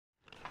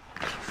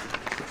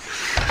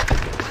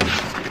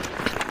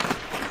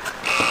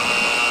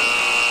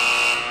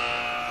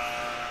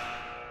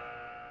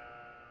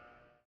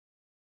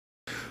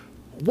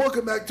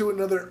Welcome back to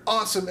another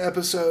awesome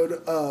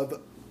episode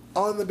of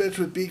On the Bench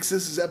with Beaks.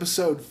 This is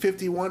episode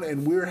 51,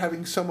 and we're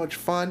having so much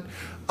fun.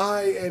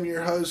 I am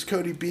your host,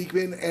 Cody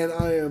Beekman, and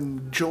I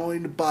am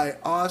joined by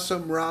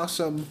awesome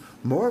Rossum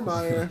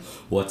Moormeyer.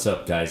 What's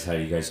up, guys? How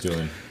you guys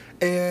doing?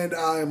 And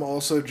I am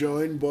also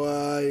joined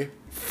by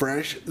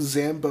fresh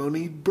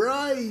Zamboni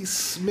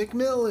Bryce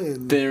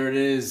McMillan. There it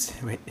is.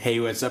 Hey,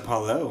 what's up?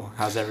 Hello.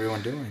 How's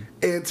everyone doing?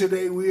 And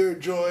today we are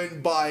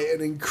joined by an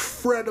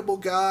incredible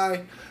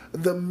guy,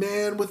 the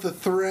man with the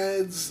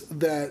threads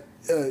that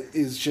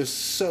is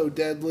just so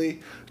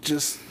deadly,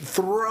 just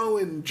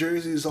throwing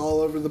jerseys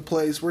all over the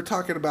place. We're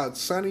talking about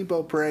Sonny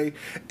Beaupre,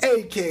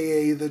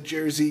 a.k.a. the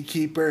Jersey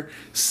Keeper.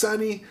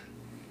 Sonny,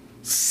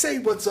 say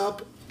what's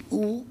up.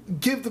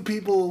 Give the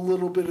people a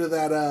little bit of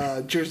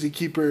that Jersey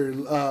Keeper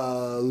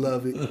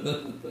love.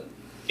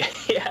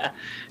 Yeah.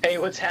 Hey,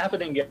 what's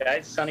happening,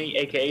 guys? Sonny,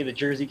 a.k.a. the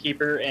Jersey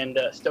Keeper, and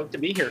stoked to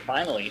be here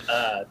finally.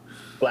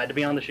 Glad to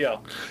be on the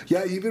show.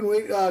 Yeah, you've been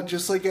waiting,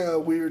 just like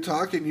we were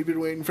talking, you've been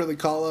waiting for the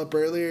call-up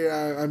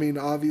earlier. I mean,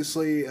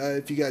 obviously,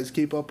 if you guys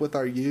keep up with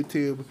our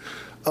YouTube,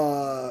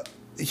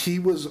 he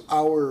was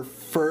our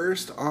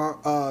first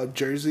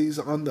jerseys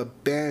on the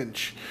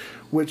bench,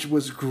 which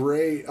was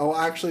great. Oh,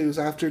 actually, it was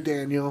after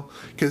Daniel,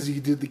 because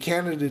he did the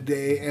Canada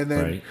Day, and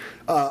then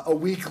a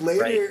week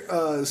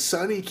later,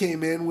 Sonny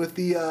came in with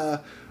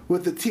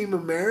the Team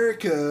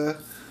America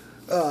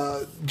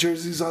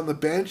jerseys on the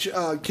bench.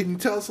 Can you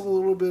tell us a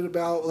little bit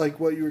about like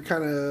what you were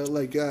kind of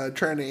like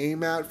trying to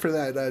aim at for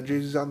that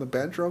jerseys on the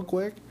bench, real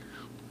quick?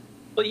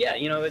 Well, yeah,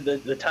 you know,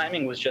 the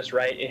timing was just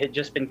right. It had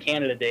just been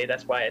Canada Day.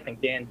 That's why I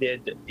think Dan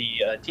did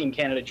the Team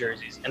Canada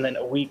jerseys. And then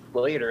a week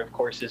later, of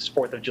course, is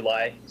 4th of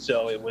July.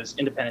 So it was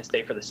Independence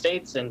Day for the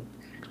States. And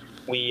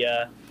we,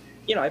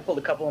 I pulled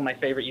a couple of my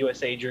favorite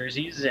USA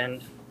jerseys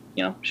and,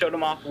 showed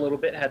them off a little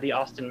bit. Had the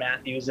Austin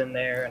Matthews in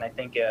there. And I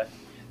think,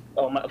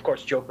 of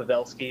course, Joe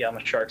Pavelski. I'm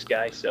a Sharks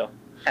guy, so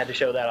had to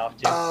show that off,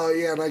 too. Oh,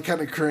 yeah, and I kind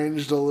of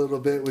cringed a little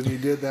bit when you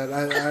did that.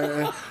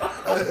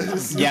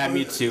 Yeah,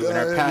 me too. In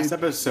our past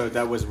episode,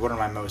 that was one of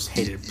my most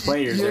hated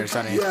players there,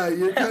 Sonny. Yeah,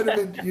 you're kind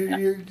of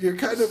you're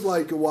kind of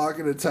like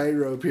walking a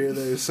tightrope here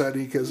there,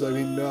 Sonny, because, I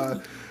mean,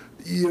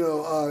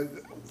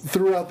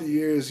 throughout the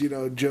years,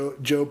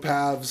 Joe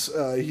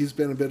Pavs, he's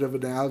been a bit of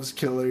an Avs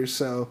killer,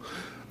 so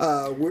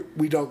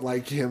we don't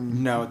like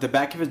him. No, the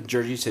back of his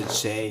jersey should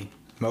say,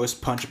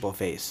 most punchable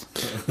face.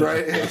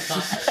 Right?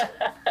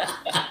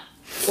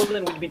 Well,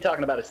 then we'd be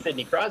talking about a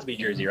Sidney Crosby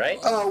jersey, right?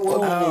 If we're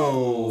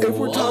talking... If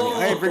we're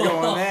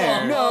going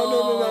there.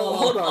 No.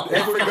 Hold on.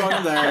 If we're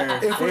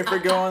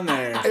going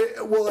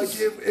there. Well, like,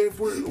 if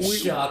we're...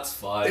 Shots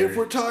fired. If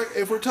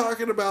we're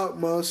talking about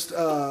most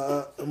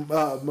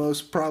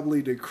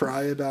probably to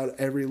cry about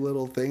every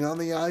little thing on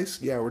the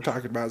ice, yeah, we're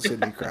talking about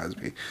Sidney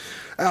Crosby.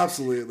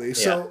 Absolutely. Yeah.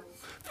 So...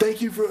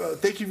 Thank you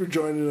for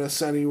joining us,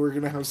 Sonny. We're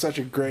gonna have such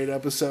a great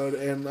episode,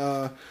 and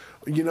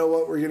you know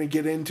what? We're gonna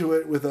get into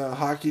it with a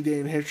Hockey Day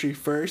in History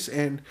first,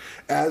 and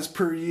as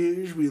per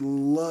usual, we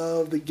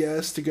love the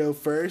guests to go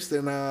first.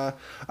 And I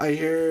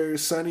hear,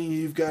 Sonny,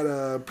 you've got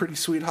a pretty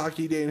sweet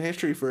Hockey Day in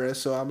History for us,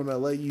 so I'm gonna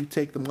let you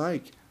take the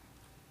mic.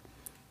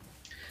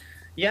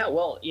 Yeah,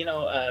 well,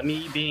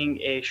 me being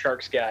a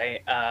Sharks guy,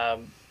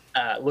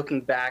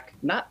 looking back,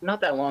 not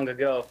that long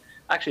ago.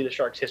 Actually, the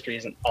Sharks' history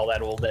isn't all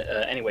that old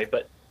anyway,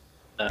 but.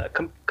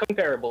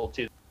 Comparable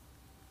to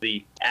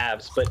the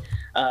Avs, but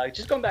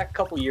just going back a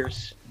couple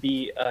years,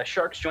 the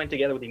Sharks joined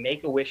together with the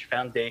Make-A-Wish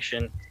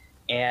Foundation,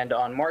 and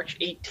on March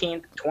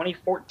 18th,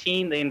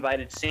 2014, they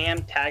invited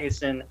Sam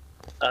Tageson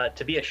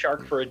to be a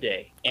Shark for a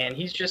day. And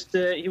he was just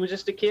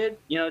a kid,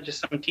 just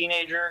some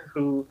teenager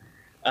who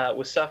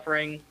was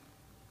suffering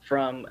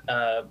from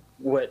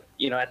what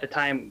at the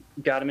time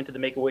got him into the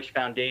Make-A-Wish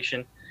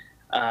Foundation,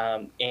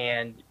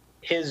 and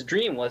his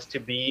dream was to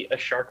be a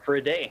Shark for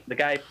a day. The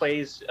guy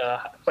played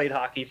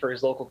hockey for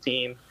his local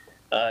team,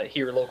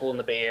 here local in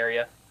the Bay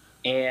Area.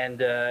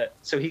 And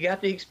so he got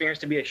the experience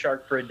to be a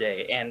Shark for a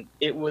day. And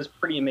it was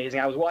pretty amazing.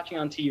 I was watching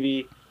on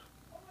TV.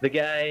 The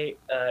guy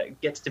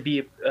gets to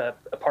be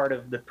a part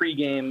of the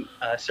pregame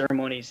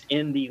ceremonies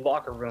in the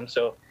locker room.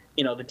 So,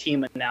 the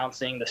team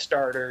announcing the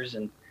starters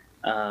and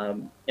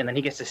then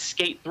he gets to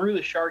skate through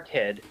the Shark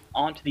head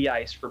onto the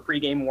ice for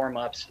pregame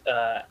warm-ups,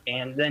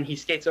 and then he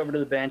skates over to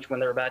the bench when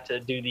they're about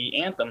to do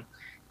the anthem,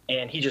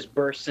 and he just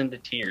bursts into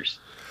tears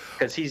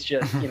because he's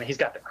just, he's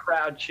got the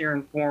crowd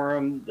cheering for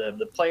him,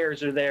 the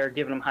players are there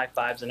giving him high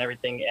fives and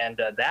everything,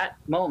 and that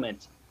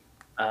moment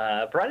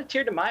brought a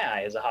tear to my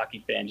eye as a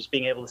hockey fan, just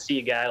being able to see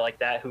a guy like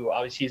that who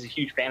obviously is a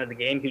huge fan of the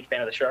game, huge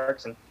fan of the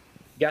Sharks, and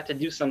got to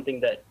do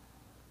something that,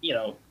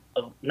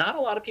 not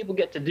a lot of people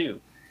get to do.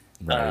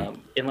 Right.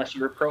 Unless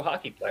you're a pro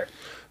hockey player.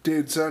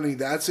 Dude, Sonny,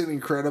 that's an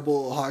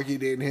incredible Hockey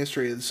Day in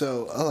history. And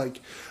so,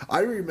 I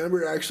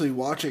remember actually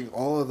watching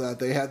all of that.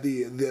 They had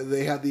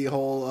the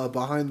whole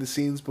behind the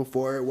scenes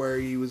before it, where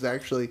he was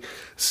actually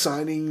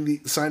signing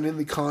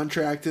the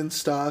contract and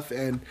stuff.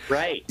 And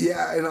right,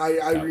 yeah, and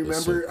I remember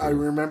so cool. I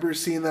remember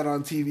seeing that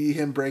on TV,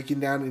 him breaking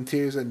down in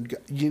tears, and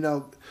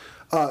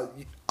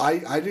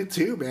I did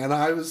too, man.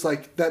 I was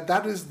like,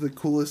 that is the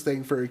coolest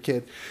thing for a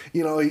kid.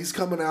 You know, he's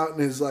coming out in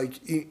his like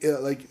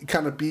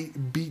kind of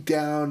beat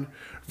down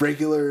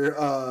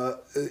regular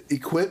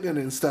equipment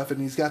and stuff,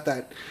 and he's got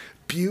that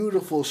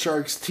beautiful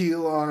Sharks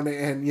teal on,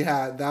 and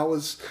yeah, that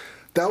was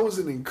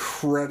an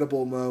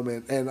incredible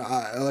moment. And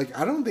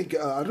I don't think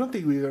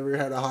we've ever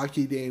had a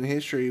hockey day in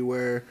history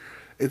where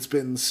it's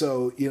been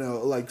so, you know,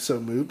 like so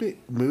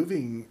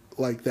moving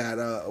like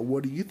that.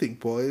 What do you think,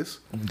 boys?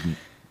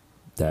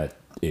 That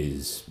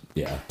is,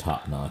 yeah,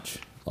 top notch.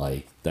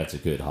 Like, that's a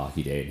good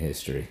hockey day in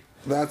history.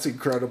 That's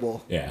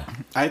incredible. Yeah.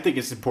 I think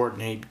it's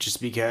important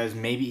just because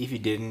maybe if you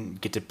didn't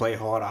get to play a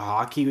whole lot of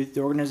hockey with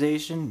the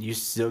organization, you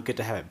still get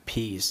to have a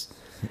peace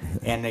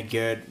and a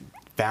good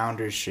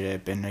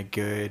foundership and a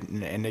good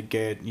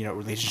you know,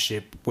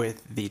 relationship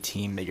with the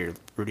team that you're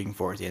rooting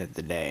for at the end of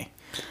the day.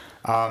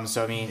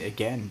 So I mean,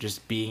 again,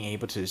 just being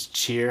able to just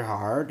cheer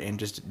hard and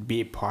just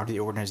be a part of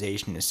the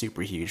organization is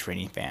super huge for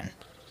any fan.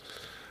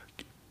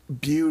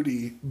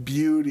 Beauty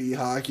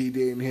hockey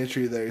day in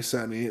history there,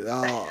 Sonny.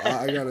 Oh,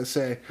 I gotta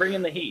say, Bring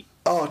in the heat.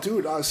 oh,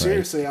 dude,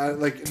 seriously, I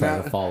like Try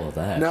now, to follow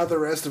that. now the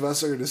rest of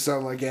us are gonna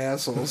sound like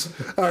assholes.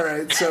 All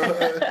right,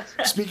 so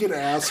speaking of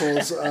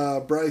assholes,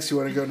 Bryce, you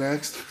want to go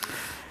next?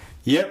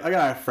 Yep, I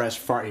got a fresh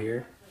fart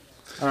here.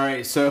 All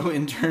right, so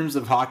in terms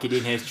of hockey day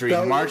in history,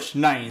 March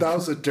 9th, That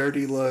was a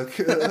dirty look.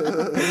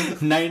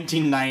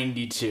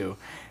 1992.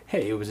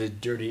 Hey, it was a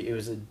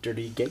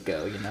dirty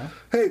get-go, you know?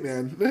 Hey,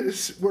 man,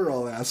 we're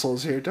all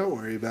assholes here. Don't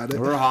worry about it.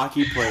 We're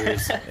hockey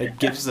players. It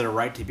gives us the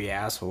right to be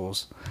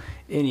assholes.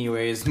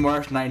 Anyways,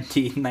 March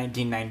 19th,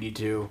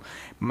 1992,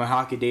 my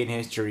hockey day in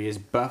history is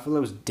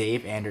Buffalo's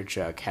Dave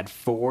Andreychuk had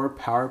 4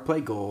 power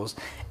play goals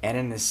and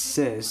an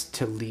assist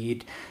to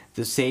lead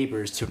the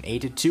Sabres to an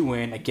 8-2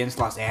 win against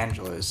Los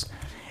Angeles.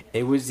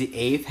 It was the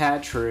 8th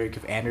hat trick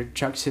of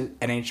Andreychuk's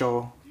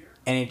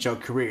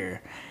NHL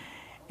career.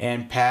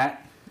 And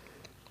Pat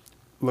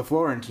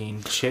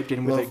LaFlorentine chipped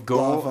in with a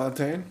goal.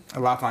 LaFontaine.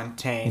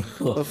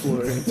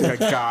 LaFlorentine.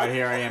 God,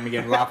 here I am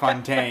again.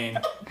 LaFontaine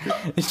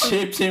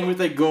chipped in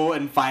with a goal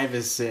and 5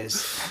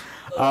 assists.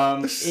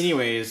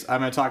 Anyways,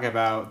 I'm going to talk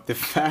about the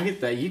fact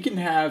that you can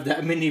have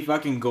that many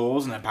fucking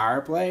goals in a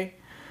power play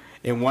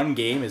in one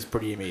game is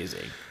pretty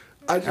amazing.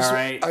 I just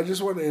Alright. want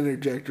to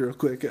interject real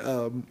quick.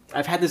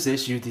 I've had this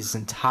issue this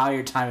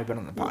entire time I've been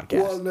on the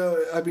podcast. Well,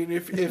 no, I mean,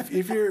 if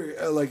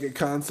you're like a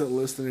constant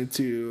listener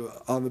to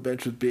On the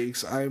Bench with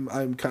Beaks,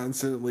 I'm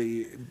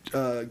constantly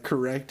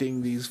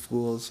correcting these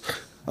fools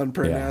on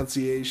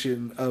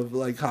pronunciation of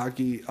like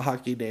hockey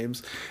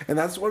names, and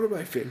that's one of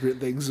my favorite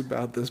things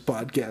about this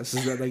podcast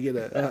is that I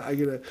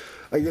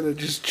get to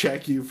just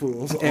check you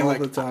fools And all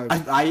the time.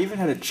 I even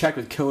had to check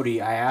with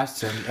Cody. I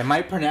asked him, "Am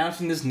I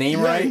pronouncing this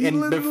name Yeah, right?" he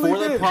And literally before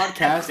the did.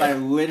 podcast, I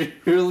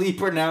literally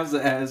pronounced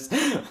it as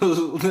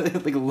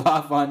like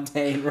La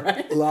Fontaine,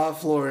 right? La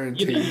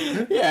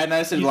Florentine. Yeah, and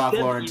I said You La said-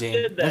 you Florentine.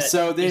 said that.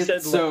 So You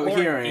said so La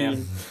here I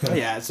am.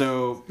 Yeah,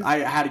 so I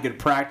had a good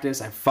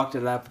practice. I fucked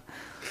it up.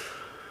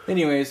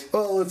 Anyways,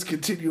 Well, let's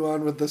continue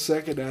on with the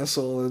second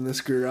asshole in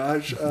this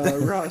garage.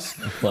 Ross,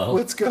 Well-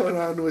 what's going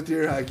on with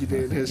your hockey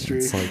day in history?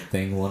 It's like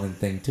thing 1 and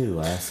thing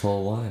 2.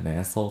 Asshole 1 and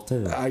asshole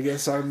 2. I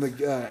guess I'm the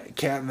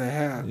cat in the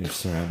hat. You're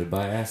surrounded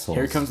by assholes.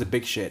 here comes the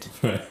big shit.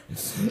 March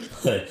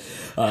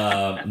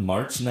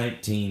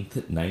 19th,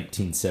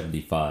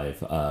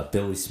 1975,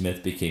 Billy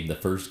Smith became the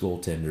first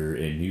goaltender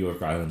in New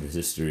York Islanders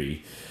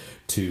history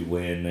to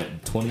win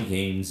 20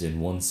 games in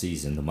one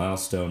season. The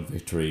milestone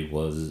victory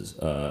was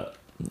a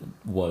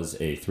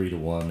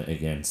 3-1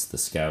 against the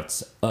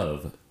Scouts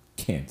of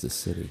Kansas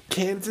City.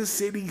 Kansas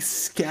City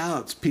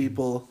Scouts,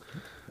 people.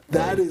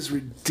 That is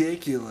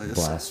ridiculous.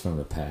 Blast from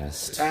the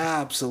past.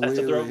 Absolutely.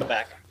 That's a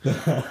throwback.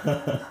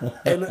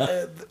 And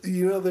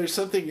you know, there's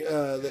something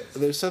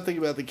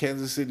about the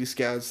Kansas City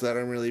Scouts that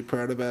I'm really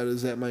proud about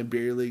is that my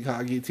beer league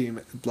hockey team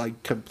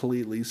like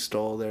completely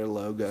stole their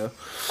logo.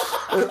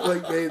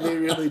 Like they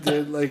really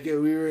did. Like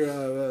we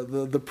were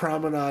the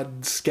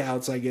Promenade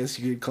Scouts, I guess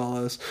you could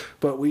call us,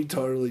 but we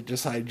totally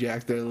just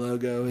hijacked their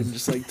logo and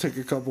just like took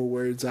a couple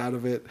words out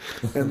of it,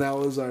 and that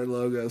was our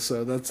logo.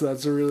 So that's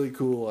a really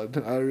cool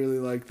one. I really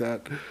like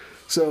that.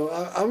 So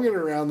I'm gonna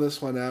round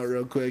this one out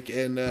real quick,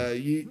 and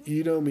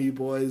you know me,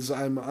 boys.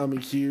 I'm a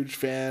huge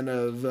fan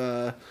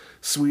of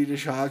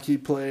Swedish hockey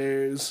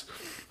players,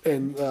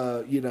 and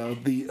you know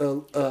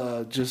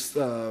the just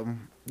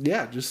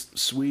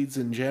Swedes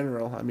in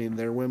general. I mean,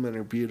 their women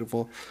are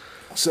beautiful.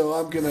 So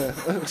I'm gonna.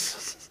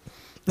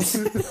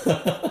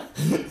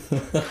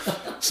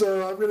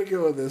 So I'm gonna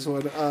go with this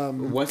one.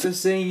 What's the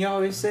saying you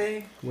always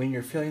say when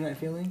you're feeling that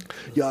feeling?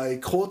 I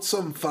caught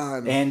some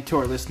fun. And to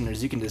our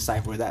listeners, you can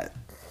decipher that.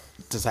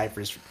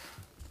 Deciphers.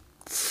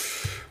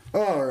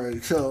 All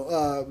right,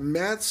 so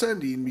Matt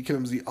Sundin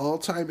becomes the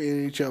all-time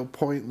NHL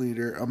point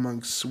leader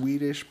among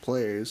Swedish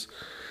players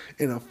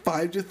in a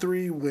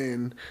 5-3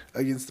 win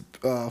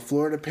against the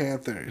Florida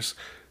Panthers.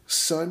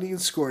 Sundin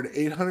scored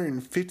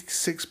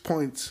 856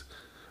 points,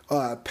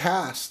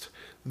 past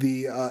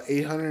the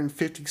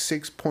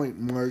 856 point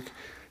mark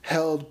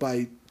held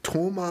by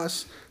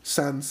Thomas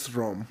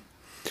Sandstrom.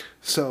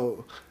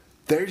 So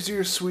there's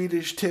your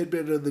Swedish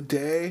tidbit of the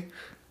day,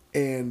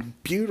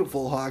 and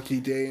beautiful hockey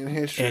day in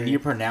history. And you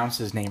pronounce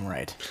his name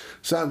right.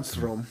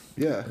 Sandstrom,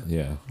 yeah.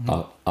 Yeah,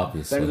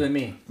 obviously. Better than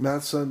me.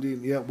 Matt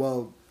Sundin, yeah,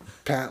 well,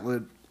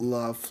 Patlet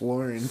La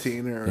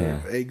Florentine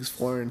or Eggs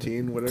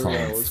Florentine, whatever Colin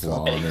that was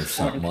called. Flan or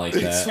something like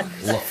that.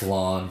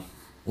 LaFlan.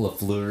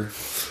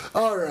 LaFleur.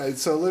 All right,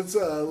 so let's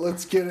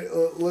get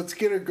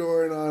it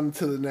going on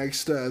to the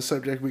next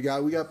subject we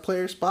got. We got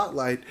player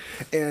spotlight,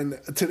 and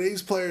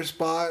today's player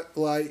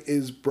spotlight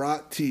is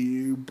brought to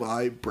you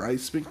by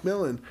Bryce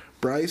McMillan.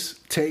 Bryce,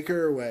 take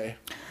her away.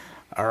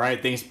 All right,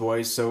 thanks,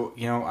 boys. So,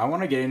 I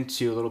want to get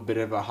into a little bit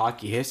of a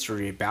hockey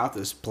history about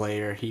this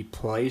player. He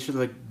plays for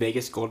the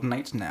Vegas Golden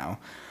Knights now.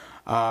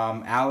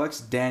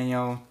 Alex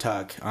Daniel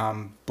Tuch,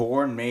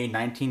 born May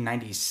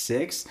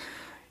 1996.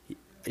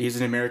 He's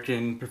an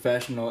American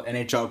professional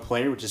NHL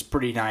player, which is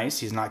pretty nice.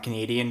 He's not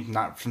Canadian,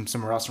 not from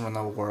somewhere else around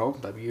the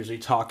world that we usually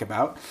talk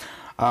about.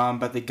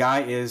 But the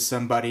guy is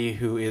somebody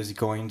who is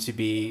going to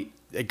be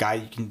a guy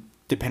you can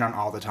depend on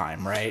all the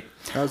time, right?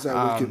 How's that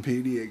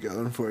Wikipedia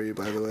going for you,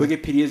 by the way?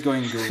 Wikipedia is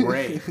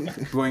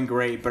going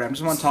great. But I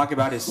just want to talk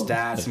about his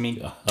stats. I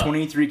mean,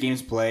 23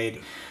 games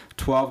played,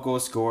 12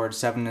 goals scored,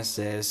 7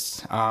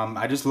 assists.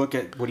 I just look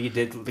at what he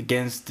did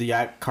against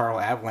the Colorado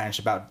Avalanche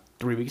about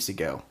 3 weeks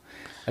ago.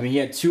 I mean, he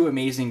had 2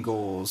 amazing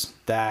goals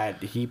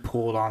that he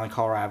pulled on the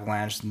Colorado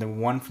Avalanche. The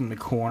one from the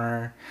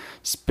corner,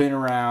 spin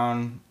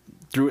around,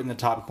 threw it in the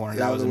top corner.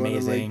 Yeah, that was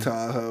amazing. One in Lake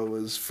Tahoe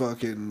was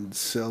fucking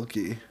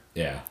silky.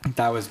 Yeah.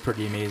 That was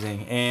pretty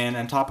amazing. And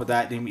on top of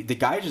that, the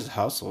guy just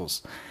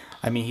hustles.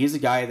 I mean, he's a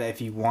guy that if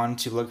you want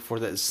to look for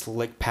that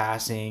slick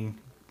passing,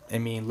 I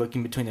mean,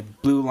 looking between the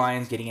blue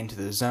lines, getting into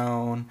the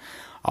zone,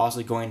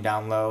 also going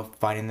down low,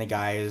 finding the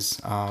guys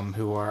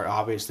who are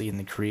obviously in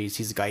the crease.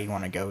 He's the guy you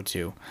want to go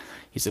to.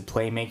 He's a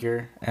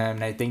playmaker,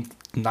 and I think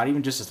not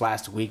even just this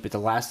last week, but the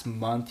last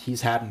month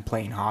he's had in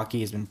playing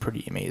hockey has been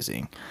pretty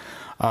amazing.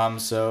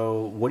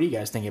 So what do you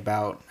guys think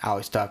about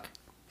Alex Tuch?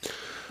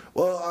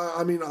 Well,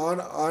 I mean,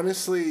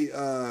 honestly,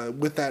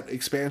 with that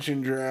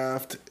expansion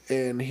draft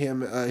and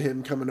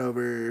him coming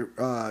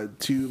over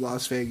to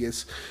Las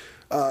Vegas,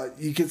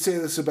 you could say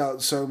this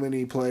about so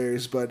many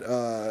players, but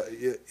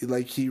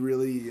he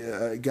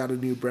really got a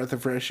new breath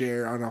of fresh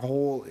air on a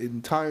whole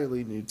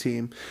entirely new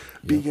team.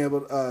 Being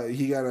able,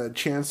 he got a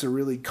chance to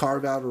really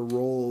carve out a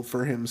role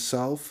for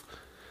himself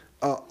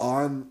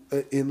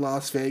in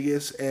Las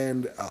Vegas,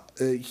 and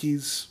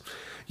he's.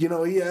 He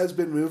has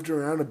been moved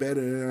around a bit,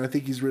 and I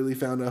think he's really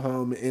found a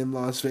home in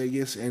Las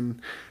Vegas.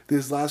 And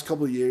these last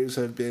couple of years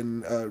have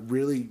been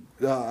really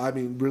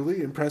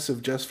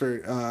impressive just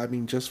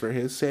for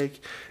his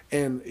sake.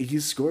 And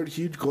he's scored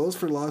huge goals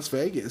for Las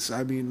Vegas.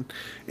 I mean,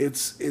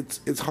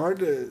 it's hard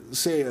to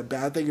say a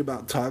bad thing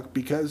about Tuch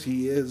because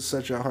he is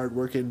such a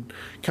hardworking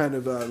kind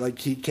of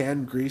he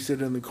can grease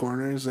it in the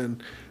corners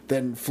and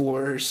then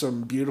flourish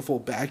some beautiful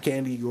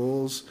backhandy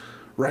goals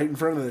right in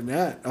front of the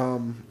net.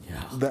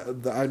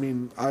 I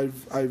mean,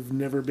 I've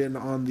never been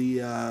on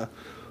the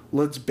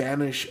let's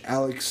banish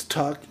Alex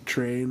Tuch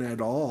train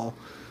at all.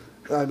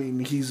 I mean,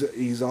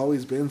 he's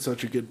always been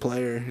such a good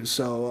player.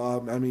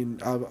 So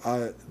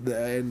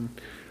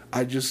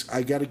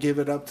I got to give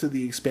it up to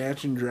the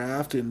expansion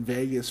draft in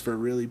Vegas for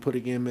really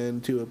putting him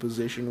into a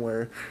position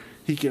where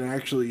he can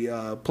actually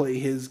play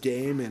his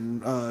game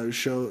and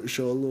show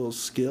a little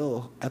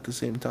skill at the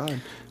same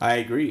time. I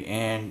agree,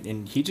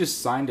 and he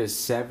just signed a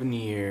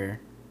 7-year,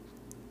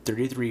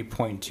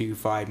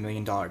 $33.25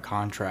 million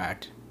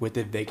contract with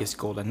the Vegas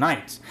Golden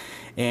Knights,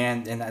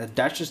 and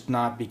that's just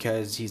not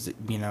because he's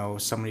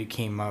somebody who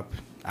came up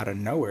out of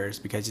nowhere. It's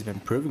because he's been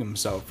proving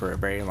himself for a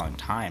very long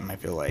time, I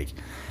feel like,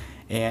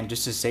 and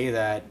just to say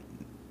that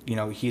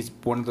he's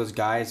one of those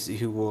guys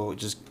who will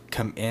just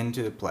come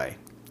into the play.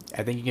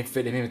 I think you can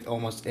fit him in with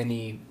almost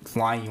any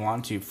line you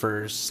want to,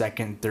 first,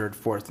 second, third,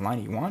 fourth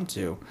line you want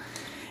to.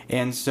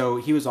 And so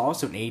he was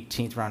also an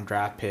 18th round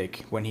draft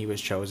pick when he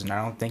was chosen.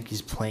 I don't think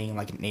he's playing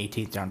like an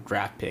 18th round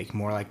draft pick,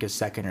 more like a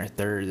second or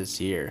third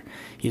this year.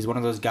 He's one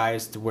of those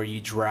guys where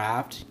you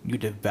draft, you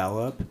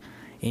develop,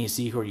 and you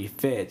see where he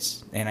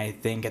fits. And I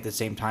think at the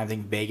same time, I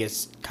think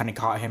Vegas kind of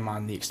caught him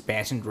on the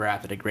expansion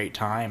draft at a great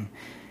time,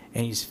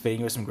 and he's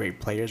fitting with some great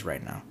players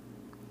right now.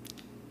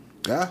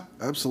 Yeah,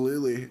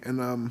 absolutely.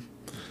 And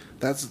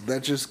that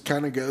just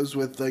kind of goes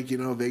with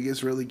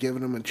Vegas really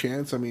giving him a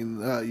chance. I mean,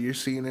 you're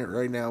seeing it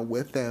right now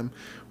with them,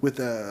 with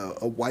a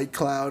White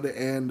Cloud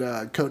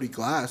and Cody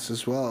Glass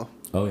as well.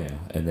 Oh yeah,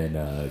 and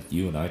then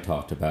you and I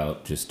talked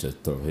about, just to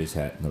throw his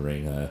hat in the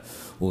ring,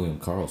 William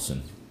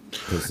Karlsson,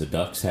 because the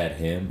Ducks had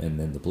him, and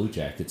then the Blue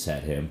Jackets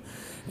had him,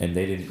 and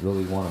they didn't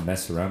really want to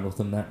mess around with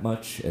him that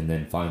much. And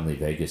then finally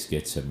Vegas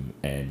gets him,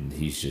 and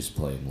he's just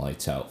playing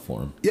lights out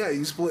for him. Yeah,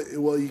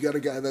 you got a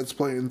guy that's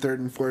playing third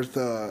and fourth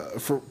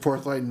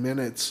line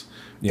minutes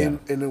in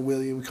a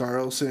William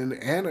Karlsson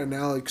and an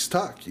Alex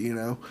Tuch.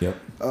 Yep.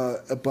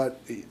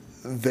 But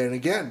then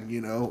again,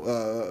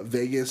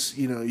 Vegas,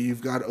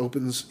 you've got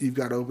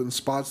open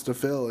spots to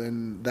fill,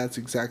 and that's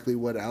exactly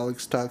what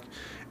Alex Tuch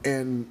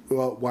and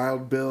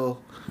Wild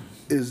Bill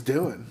is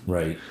doing.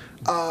 Right.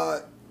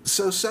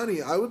 So,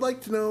 Sonny, I would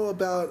like to know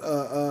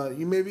about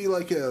you maybe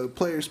like a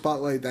player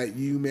spotlight that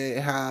you may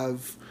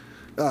have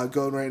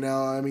going right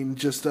now. I mean,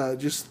 just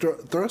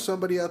throw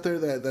somebody out there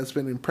that's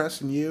been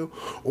impressing you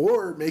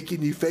or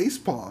making you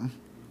facepalm.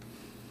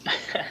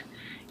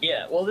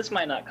 Yeah, well, this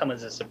might not come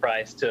as a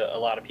surprise to a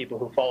lot of people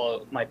who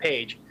follow my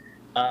page,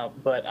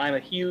 but I'm a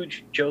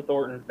huge Joe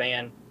Thornton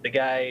fan. The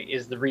guy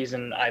is the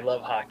reason I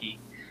love hockey,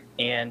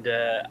 and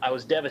I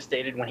was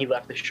devastated when he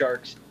left the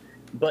Sharks.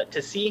 But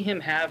to see him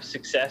have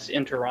success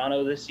in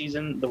Toronto this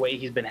season, the way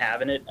he's been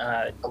having it,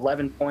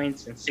 11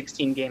 points in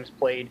 16 games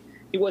played.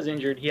 He was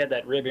injured. He had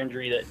that rib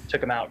injury that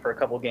took him out for a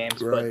couple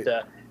games. Right.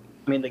 But,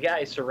 I mean, the guy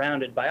is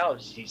surrounded by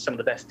obviously some of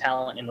the best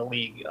talent in the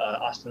league.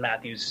 Austin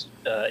Matthews,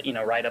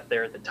 right up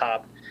there at the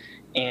top.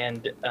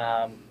 And,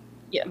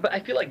 but I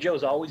feel like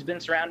Joe's always been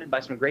surrounded by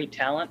some great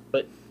talent.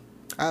 But,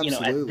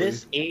 Absolutely. at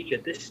this age,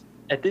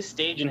 at this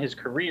stage in his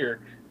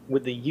career,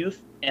 with the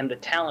youth and the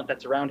talent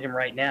that's around him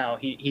right now,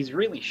 he's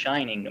really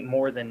shining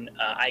more than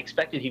I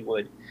expected he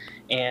would.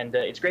 And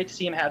it's great to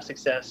see him have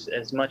success,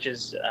 as much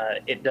as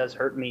it does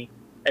hurt me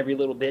every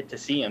little bit to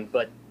see him,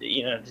 but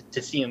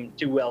to see him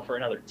do well for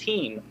another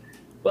team.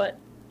 But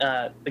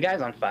the guy's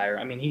on fire.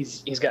 I mean,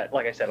 he's got,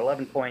 like I said,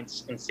 11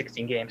 points in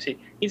 16 games.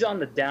 He's on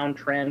the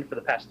downtrend for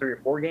the past 3 or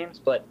 4 games,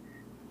 but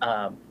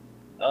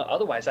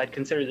otherwise I'd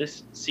consider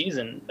this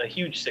season a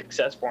huge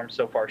success for him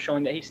so far,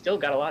 showing that he's still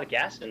got a lot of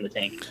gas in the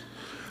tank.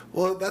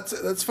 Well,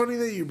 that's funny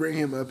that you bring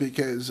him up,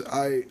 because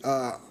I'll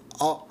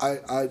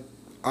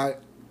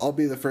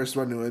be the first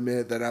one to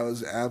admit that I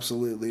was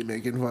absolutely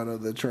making fun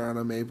of the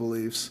Toronto Maple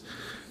Leafs.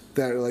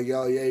 That are like,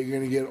 oh yeah, you're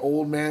gonna get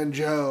old man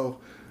Joe,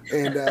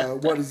 and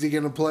what is he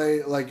gonna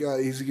play? Like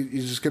he's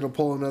just gonna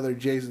pull another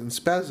Jason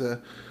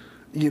Spezza,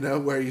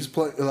 where he's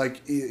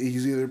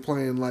he's either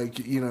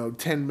playing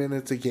 10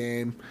 minutes a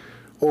game,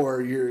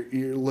 or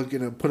you're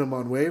looking to put him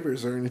on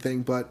waivers or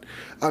anything. But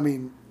I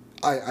mean,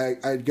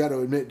 I got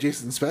to admit,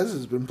 Jason Spezza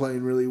has been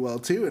playing really well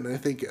too, and I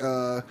think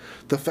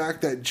the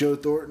fact that Joe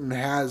Thornton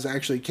has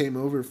actually came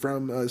over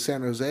from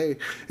San Jose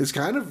is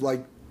kind of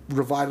like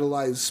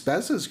revitalized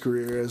Spezza's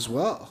career as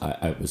well.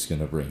 I was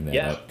gonna bring that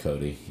up,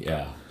 Cody.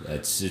 Yeah,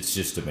 it's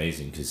just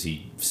amazing because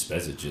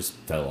Spezza just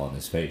fell on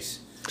his face.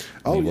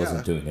 He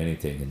wasn't doing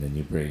anything, and then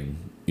you bring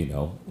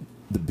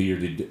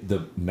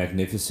the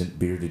magnificent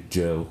bearded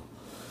Joe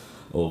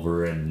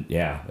over, and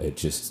it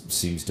just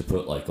seems to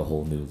put like a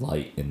whole new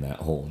light in that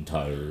whole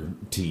entire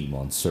team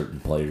on certain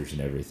players and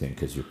everything,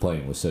 because you're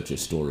playing with such a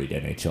storied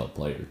NHL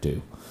player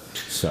too.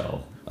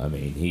 So I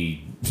mean,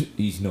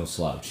 he's no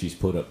slouch. He's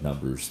put up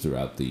numbers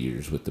throughout the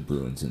years with the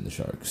Bruins and the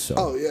Sharks.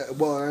 So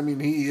well, I mean,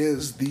 he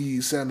is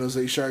the San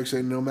Jose Sharks,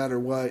 and no matter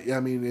what, I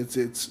mean,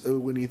 it's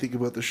when you think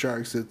about the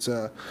Sharks, it's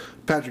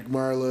Patrick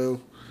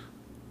Marleau.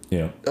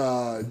 Yeah.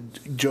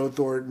 Joe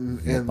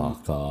Thornton and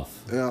Nabokov.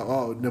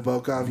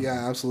 Nabokov,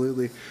 yeah,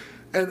 absolutely.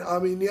 And I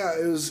mean,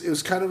 it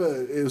was kind of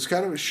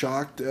a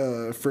shock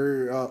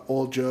for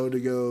old Joe to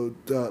go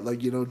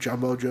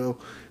Jumbo Joe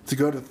to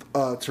go to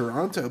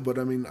Toronto. But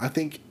I mean, I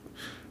think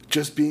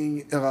just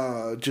being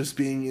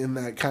in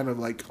that kind of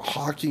like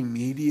hockey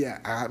media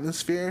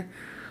atmosphere,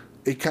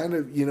 it kind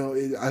of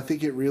I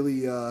think it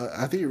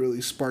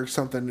really sparked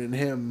something in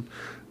him,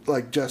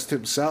 like just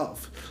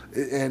himself,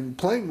 and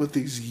playing with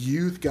these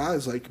youth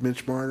guys like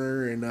Mitch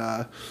Marner and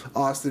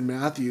Austin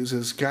Matthews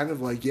is kind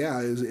of like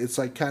it's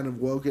like kind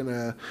of woken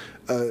a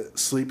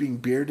sleeping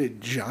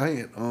bearded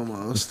giant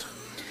almost.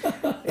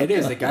 It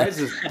is. The guy's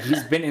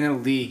he's been in the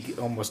league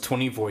almost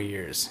 24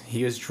 years.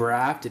 He was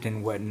drafted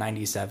in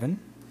 97?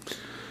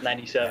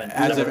 97.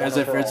 As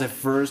a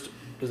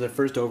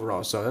first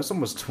overall. So that's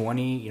almost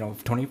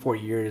 24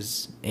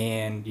 years.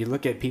 And you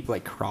look at people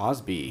like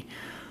Crosby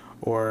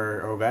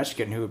or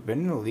Ovechkin, who have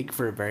been in the league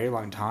for a very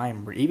long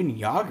time, or even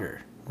Jágr,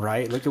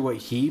 right? Look at what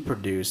he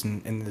produced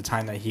in the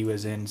time that he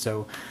was in.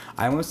 So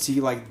I almost see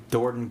like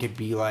Thornton could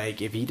be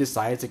like, if he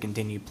decides to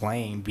continue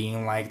playing,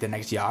 being like the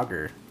next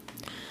Jágr.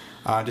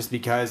 Just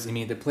because, I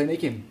mean, the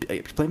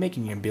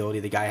playmaking ability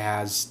the guy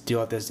has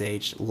still at this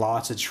age,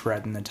 lots of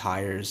tread in the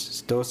tires,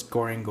 still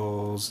scoring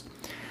goals.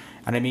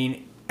 And I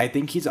mean, I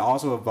think he's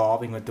also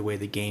evolving with the way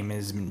the game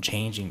has been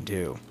changing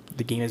too.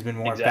 The game has been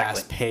more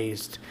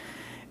fast-paced.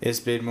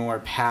 It's been more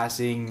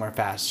passing, more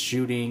fast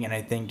shooting, and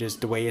I think just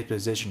the way his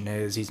position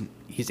is,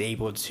 he's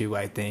able to,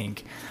 I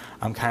think,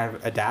 kind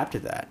of adapt to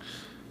that.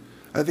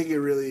 I think it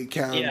really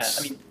counts. Yeah,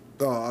 I mean,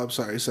 I'm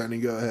sorry, Sonny,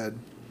 go ahead.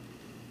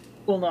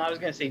 Well, no, I was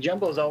going to say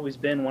Jumbo's always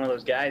been one of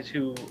those guys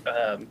who,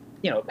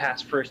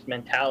 pass first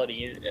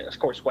mentality. Of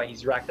course, why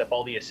he's racked up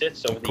all the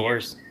assists over the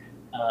years.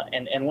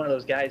 And one of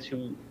those guys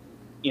who,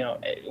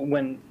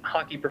 when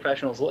hockey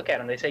professionals look at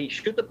him, they say,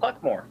 shoot the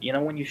puck more.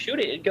 When you shoot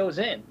it, it goes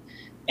in.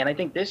 And I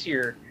think this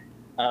year,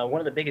 one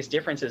of the biggest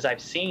differences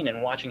I've seen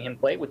in watching him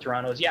play with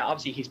Toronto is,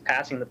 obviously he's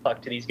passing the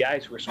puck to these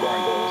guys who are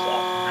scoring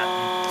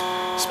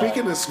goals.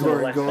 Speaking of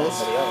scoring goals,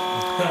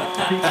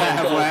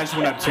 Avalanche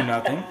went up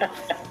 2-0.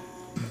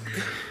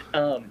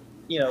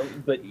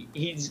 But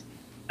he's,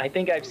 I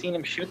think I've seen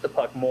him shoot the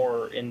puck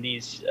more in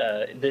these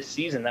this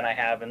season than I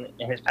have in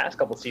his past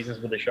couple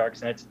seasons with the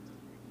Sharks, and it's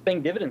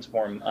paying dividends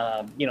for him.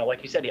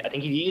 Like you said, I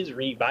think he is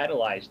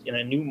revitalized in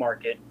a new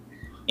market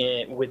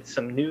with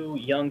some new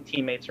young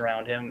teammates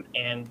around him,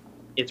 and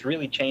it's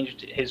really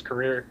changed his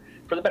career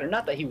for the better.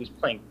 Not that he was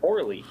playing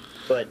poorly,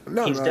 but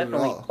he's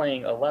definitely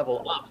playing a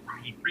level up where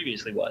he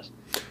previously was.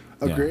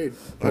 Agreed.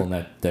 Yeah. Well,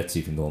 and that's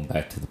even going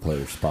back to the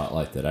player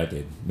spotlight that I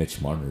did.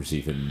 Mitch Marner's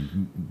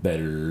even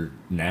better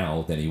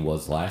now than he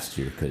was last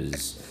year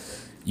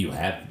because you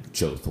have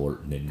Joe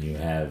Thornton and you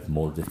have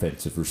more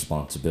defensive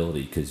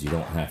responsibility because you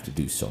don't have to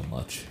do so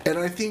much. And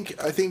I think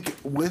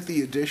with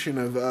the addition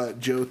of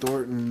Joe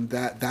Thornton,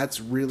 that's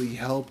really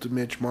helped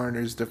Mitch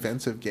Marner's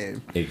defensive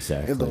game.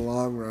 Exactly. In the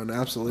long run,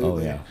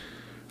 absolutely. Oh, yeah.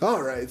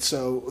 All right,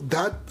 so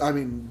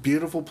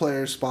beautiful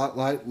player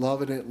spotlight,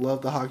 loving it,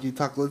 love the hockey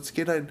talk. Let's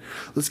get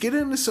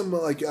into some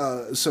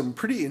some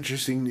pretty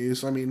interesting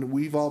news. I mean,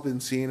 we've all been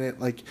seeing it.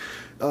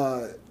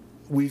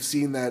 We've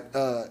seen that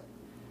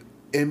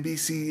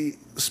NBC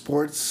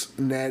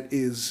Sportsnet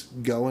is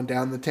going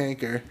down the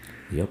tanker.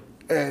 Yep.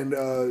 And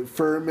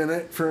for a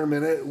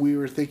minute, we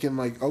were thinking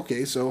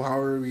okay, so how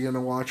are we going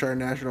to watch our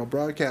national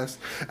broadcast?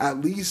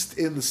 At least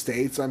in the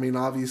States. I mean,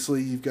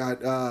 obviously you've got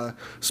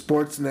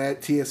Sportsnet,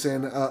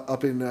 TSN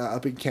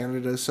up in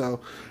Canada. So,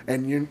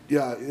 and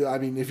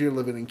if you're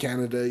living in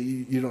Canada,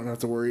 you don't have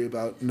to worry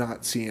about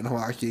not seeing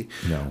hockey.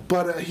 No.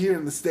 But here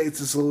in the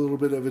States, it's a little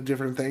bit of a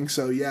different thing.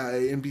 So yeah,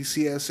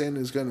 NBCSN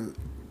is going to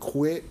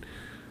quit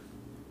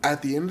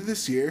at the end of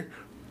this year,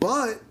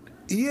 but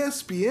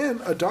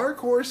ESPN, a dark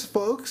horse,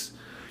 folks,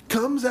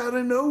 comes out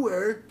of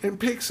nowhere and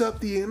picks up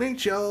the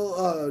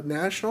NHL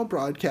national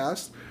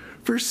broadcast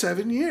for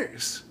 7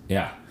 years.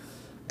 Yeah,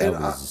 that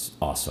was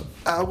awesome.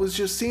 I was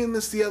just seeing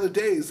this the other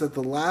day, is that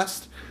the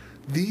last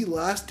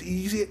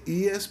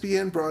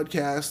ESPN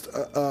broadcast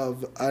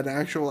of an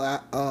actual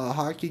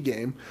hockey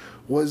game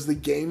was the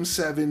Game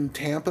 7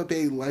 Tampa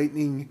Bay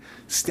Lightning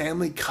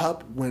Stanley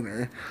Cup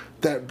winner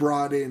that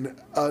brought in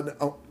an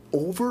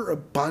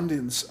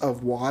overabundance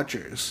of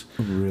watchers.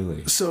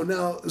 Really? So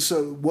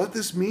what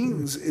this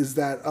means is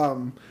that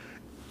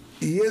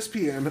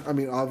ESPN, I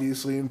mean,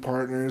 obviously in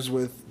partners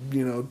with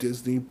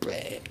Disney,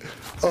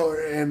 so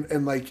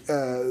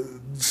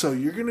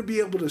you're going to be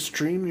able to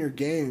stream your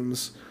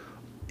games,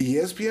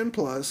 ESPN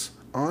Plus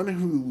on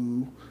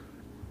Hulu,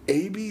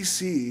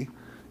 ABC.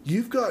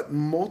 You've got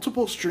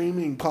multiple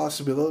streaming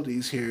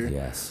possibilities here.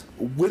 Yes.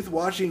 With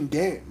watching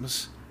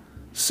games.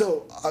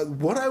 So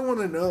what I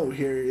want to know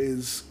here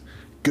is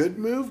good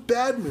move,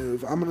 bad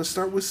move. I'm going to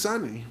start with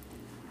Sonny.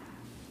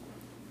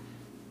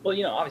 Well,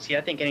 obviously,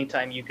 I think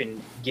anytime you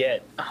can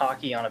get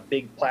hockey on a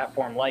big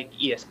platform like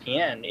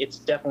ESPN, it's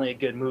definitely a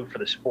good move for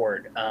the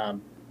sport.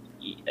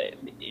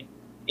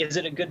 Is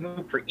it a good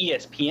move for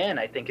ESPN?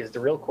 I think is the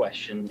real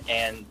question,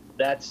 and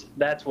that's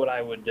what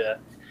I would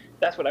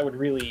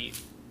really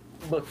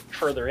look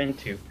further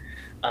into.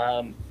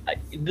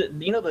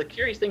 The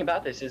curious thing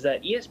about this is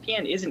that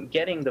ESPN isn't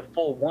getting the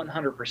full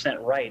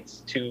 100%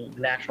 rights to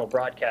the national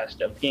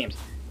broadcast of games.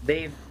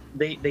 They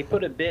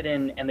put a bid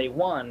in and they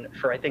won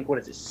for, I think,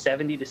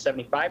 70 to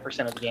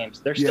 75% of the games.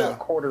 There's still a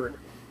quarter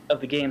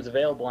of the games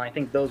available, and I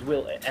think those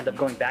will end up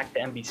going back to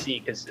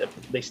NBC because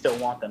they still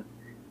want them.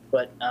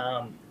 But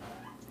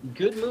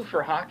good move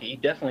for hockey.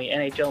 Definitely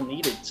NHL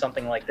needed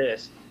something like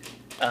this.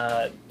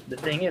 The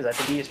thing is, I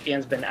think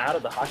ESPN's been out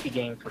of the hockey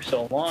game for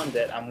so long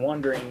that I'm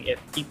wondering if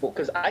people,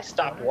 because I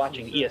stopped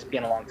watching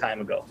ESPN a long time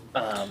ago.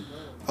 I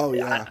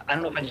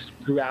don't know if I just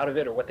grew out of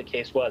it or what the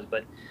case was,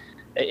 but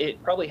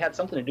it probably had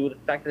something to do with the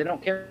fact that they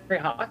don't carry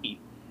hockey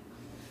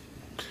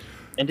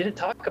and didn't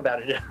talk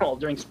about it at all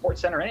during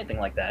SportsCenter or anything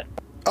like that.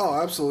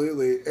 Oh,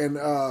 absolutely. And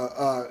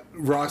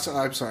Ross,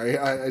 I'm sorry,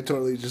 I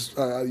totally just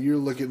you're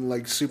looking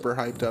like super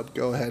hyped up.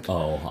 Go ahead.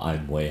 Oh,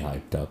 I'm way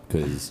hyped up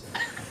because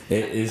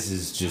this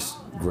is just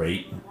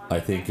great. I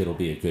think it'll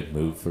be a good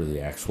move for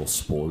the actual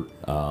sport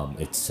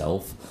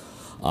itself.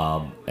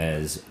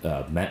 As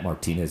Matt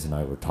Martinez and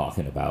I were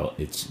talking about,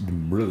 it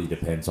really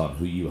depends on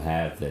who you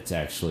have that's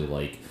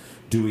actually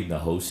doing the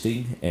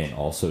hosting and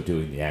also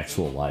doing the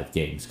actual live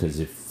games. Because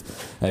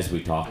if, as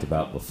we talked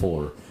about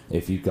before,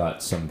 if you've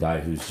got some guy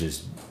who's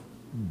just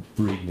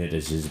reading it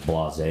as just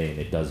blasé and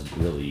it doesn't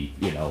really,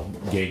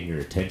 gain your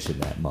attention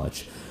that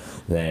much,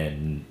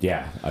 then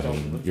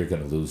you're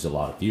going to lose a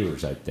lot of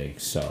viewers, I think.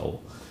 So,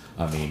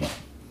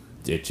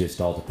 it just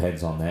all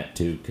depends on that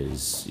too,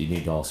 because you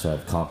need to also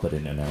have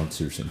competent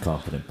announcers and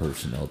competent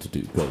personnel to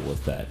go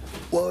with that.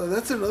 Well, and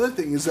that's another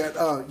thing is that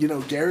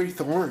Gary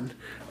Thorne,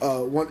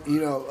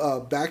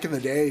 back in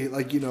the day,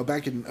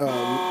 back in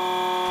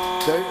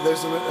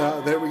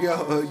there we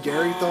go,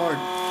 Gary Thorne.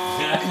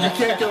 You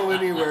can't go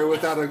anywhere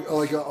without a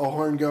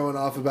horn going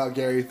off about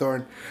Gary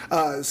Thorne.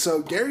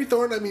 So Gary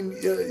Thorne,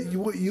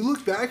 you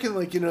look back in the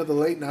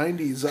late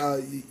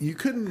 '90s, you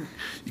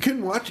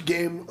couldn't watch a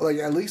game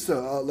at least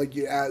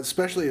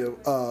especially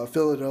a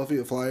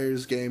Philadelphia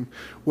Flyers game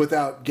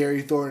without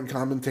Gary Thorne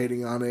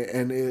commentating on it,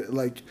 and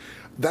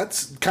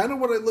that's kind of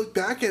what I look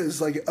back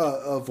as, like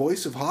a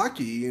voice of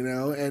hockey, you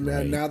know. And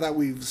Right. now that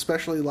we've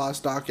especially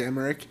lost Doc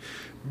Emmerich,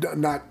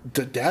 not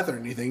to death or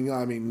anything.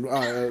 I mean,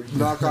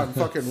 knock on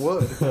fucking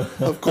wood,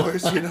 of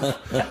course. You know,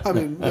 I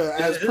mean,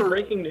 as Is this per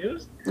breaking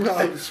news?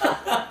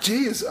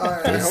 Jeez,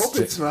 I hope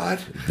it's not.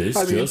 This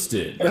I mean, just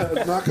in.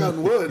 knock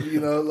on wood, you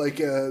know,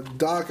 like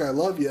Doc, I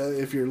love you.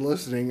 If you're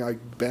listening, I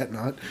bet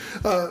not.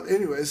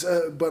 Anyways,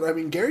 but I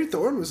mean, Gary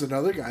Thorne was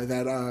another guy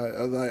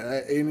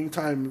that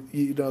anytime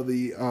you know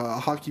the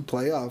hockey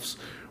playoffs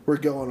were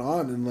going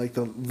on in like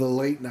the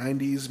late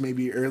 '90s,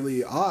 maybe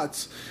early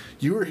aughts,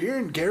 you were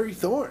hearing Gary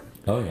Thorne.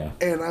 Oh yeah.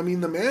 And I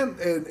mean, the man,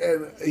 and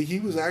he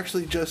was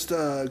actually just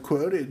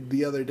quoted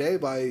the other day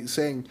by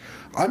saying,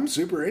 "I'm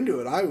super into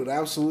it. I would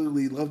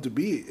absolutely love to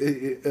be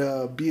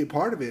a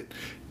part of it."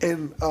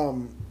 And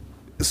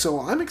so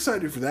I'm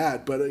excited for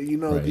that. But you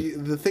know, Right.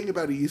 the thing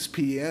about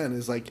ESPN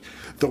is like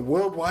the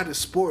worldwide of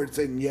sports,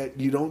 and yet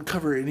you don't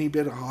cover any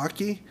bit of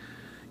hockey.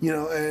 You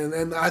know,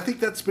 and I think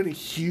that's been a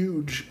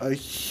huge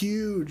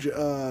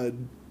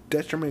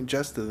detriment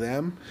just to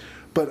them.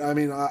 But I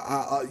mean,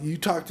 you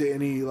talk to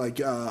any like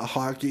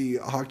hockey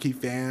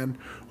fan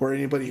or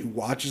anybody who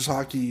watches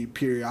hockey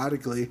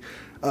periodically,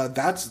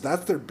 that's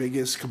their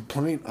biggest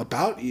complaint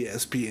about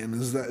ESPN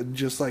is that,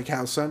 just like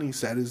how Sonny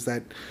said, is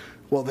that,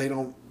 well, they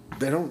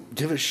don't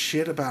give a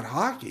shit about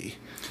hockey.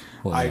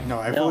 Well, I yeah.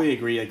 I fully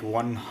agree, like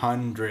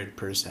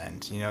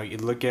 100%. You know, you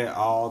look at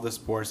all the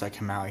sports that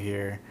come out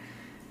here.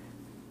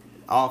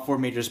 All four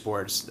major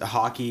sports,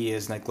 hockey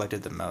is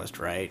neglected the most,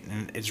 right?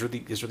 And it's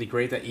really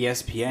great that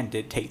ESPN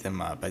did take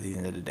them up at the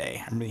end of the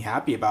day. I'm really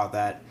happy about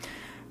that.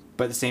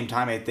 But at the same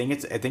time, I think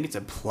it's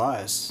a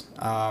plus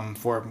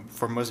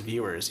for most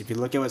viewers. If you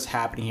look at what's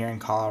happening here in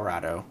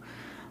Colorado,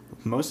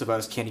 most of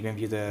us can't even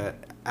view the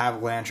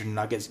Avalanche or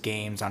Nuggets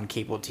games on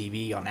cable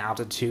TV, on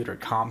Altitude or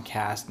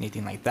Comcast,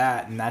 anything like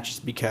that. And that's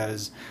just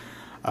because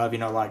of, you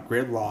know, a lot of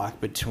gridlock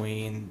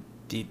between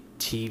the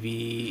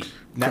TV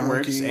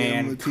networks Cronky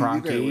and the TV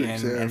Cronky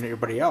networks, and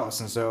everybody else.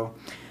 And so,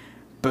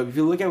 but if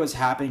you look at what's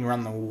happening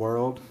around the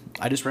world,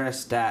 I just read a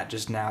stat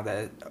just now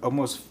that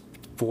almost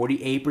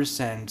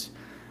 48%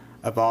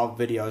 of all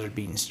videos are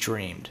being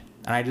streamed.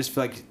 And I just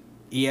feel like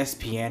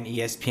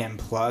ESPN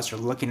Plus are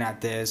looking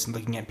at this and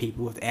looking at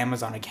people with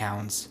Amazon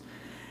accounts,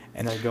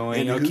 and they're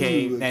going, And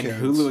okay, Hulu and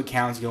accounts. Hulu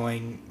accounts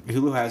going,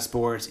 Hulu has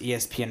sports,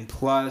 ESPN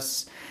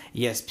Plus,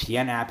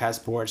 ESPN app has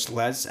sports.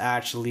 Let's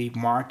actually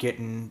market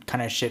and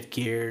kind of shift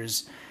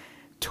gears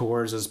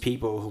towards those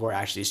people who are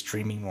actually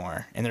streaming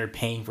more, and they're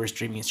paying for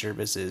streaming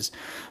services.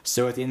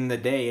 So at the end of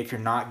the day, if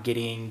you're not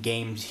getting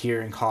games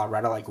here in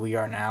Colorado like we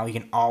are now, you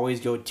can always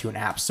go to an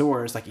app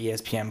source like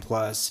ESPN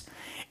Plus,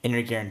 and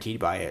you're guaranteed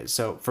by it.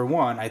 So for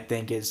one, I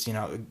think it's, you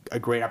know, a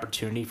great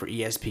opportunity for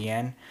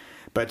ESPN,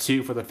 but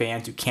two, for the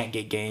fans who can't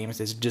get games,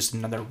 it's just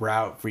another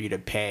route for you to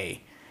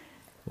pay.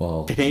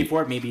 Well, To pay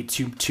for it, maybe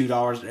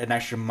 $2 an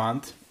extra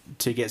month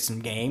to get some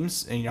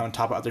games, and, you know, on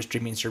top of other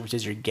streaming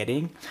services you're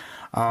getting.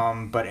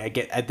 But I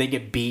think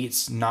it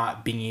beats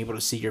not being able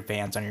to see your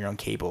fans on your own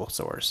cable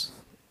source.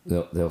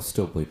 they'll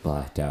still be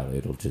blacked out.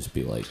 It'll just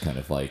be like kind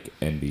of like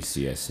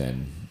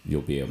NBCSN.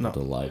 You'll be able to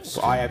live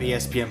stream. Well, I have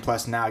ESPN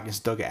Plus now. I can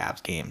still get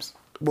apps games.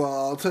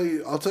 Well, I'll tell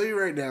you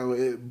right now,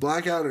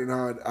 blackout or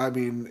not, I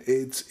mean,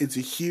 it's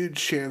a huge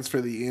chance for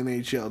the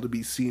NHL to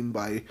be seen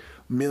by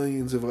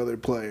millions of other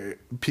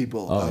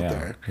people Oh out yeah,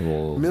 there.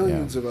 well,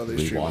 Millions yeah. of other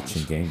We streamers.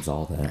 watching games,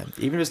 all that.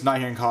 Even if it's not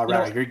here in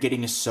Colorado, You know- you're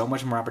getting so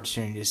much more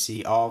opportunity to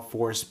see all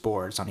four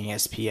sports on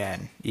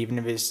ESPN. Even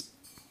if it's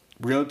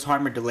real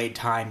time or delayed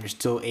time, you're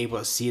still able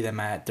to see them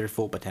at their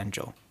full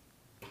potential.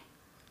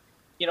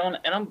 You know,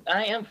 and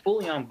I am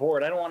fully on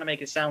board. I don't want to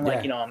make it sound like,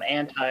 Yeah. you know, I'm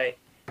anti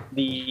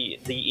the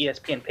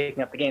ESPN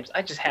picking up the games.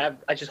 I just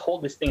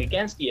hold this thing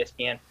against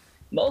ESPN,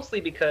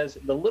 mostly because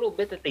the little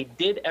bit that they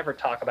did ever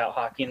talk about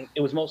hockey, and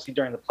it was mostly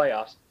during the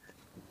playoffs,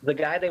 the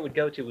guy they would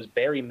go to was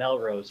Barry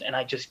Melrose, and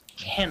I just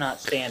cannot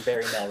stand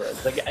Barry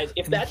Melrose. Like,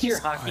 if that's your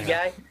hockey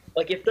guy,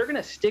 like if they're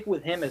gonna stick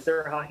with him as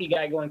their hockey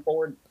guy going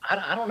forward,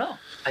 I don't know.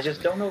 I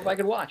just don't know if I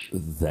could watch.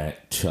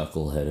 That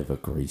chucklehead of a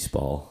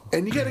greaseball.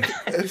 And you gotta,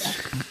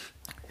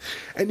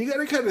 and you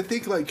gotta kind of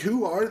think like,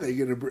 who are they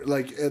gonna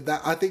like?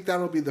 That I think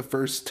that'll be the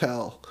first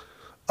tell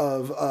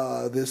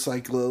of this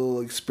like little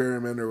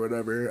experiment or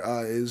whatever,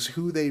 is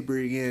who they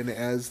bring in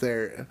as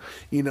their,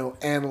 you know,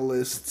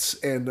 analysts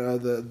and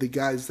the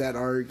guys that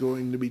are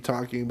going to be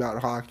talking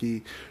about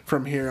hockey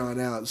from here on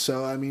out.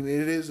 So I mean,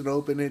 it is an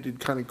open-ended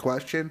kind of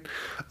question.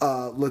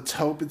 Let's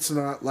hope it's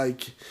not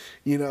like,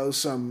 you know,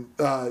 some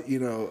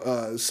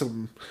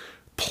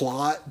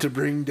plot to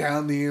bring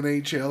down the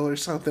NHL or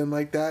something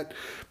like that,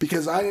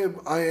 because I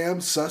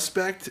am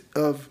suspect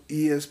of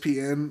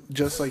ESPN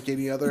just like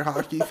any other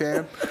hockey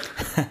fan.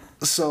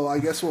 So I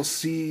guess we'll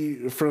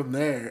see from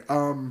there.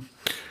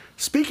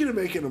 Speaking of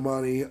making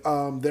money,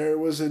 there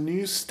was a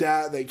new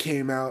stat that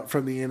came out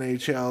from the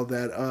NHL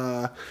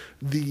that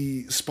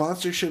the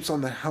sponsorships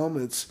on the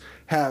helmets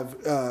have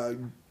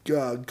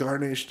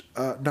garnished,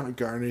 not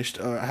garnished,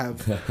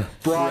 have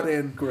brought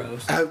in,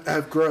 Gross.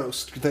 have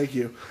grossed. Thank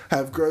you.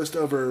 Have grossed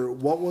over It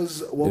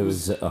was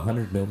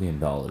 $100 million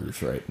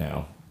right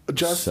now.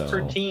 Just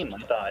Per team,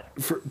 I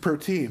thought. per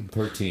team.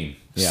 Per team,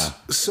 yeah.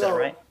 So, Is that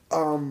right?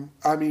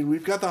 I mean,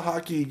 we've got the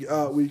hockey,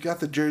 we've got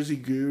the Jersey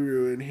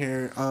Guru in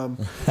here, and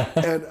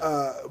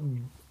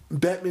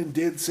Bettman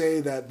did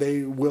say that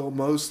they will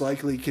most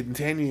likely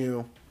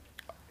continue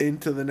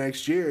into the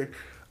next year.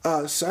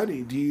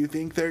 Sonny, do you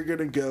think they're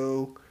gonna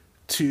go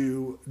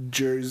to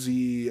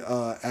Jersey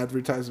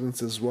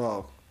advertisements as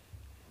well?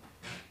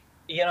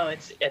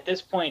 It's at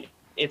this point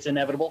it's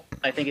inevitable.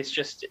 I think it's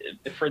just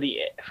for the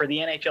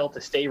NHL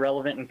to stay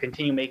relevant and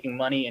continue making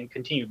money and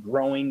continue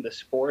growing the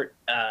sport.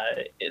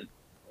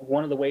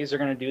 One of the ways they're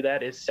going to do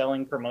that is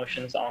selling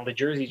promotions on the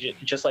jersey,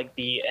 just like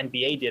the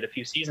NBA did a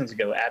few seasons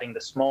ago, adding the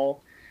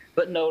small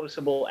but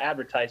noticeable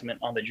advertisement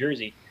on the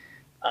jersey.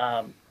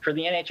 For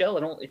the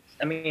NHL,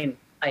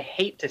 I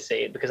hate to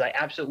say it because I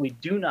absolutely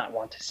do not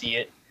want to see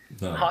it.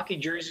 No. Hockey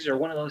jerseys are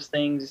one of those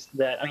things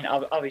that,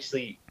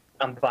 obviously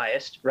I'm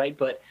biased, right?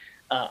 But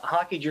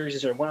hockey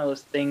jerseys are one of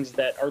those things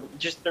that are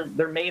just,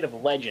 they're made of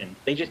legend.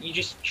 You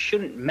just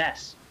shouldn't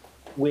mess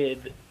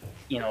with,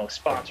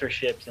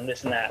 sponsorships and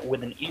this and that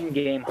with an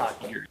in-game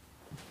hockey jersey.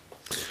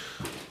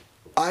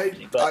 I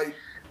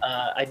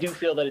do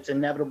feel that it's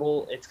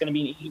inevitable. It's going to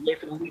be an easy way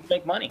for the league to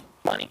make money.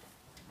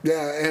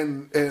 Yeah,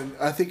 and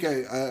I think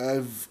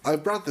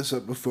I've brought this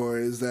up before.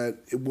 Is that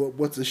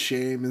what's a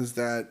shame is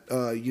that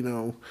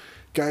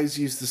guys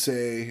used to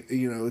say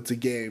it's a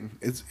game.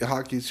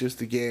 Hockey's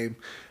just a game,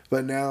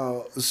 but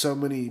now so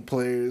many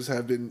players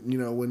have been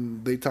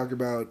when they talk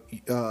about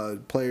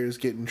players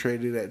getting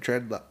traded at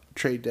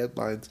trade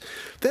deadlines,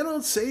 they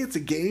don't say it's a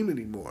game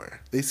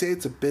anymore. They say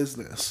it's a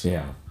business.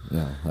 Yeah,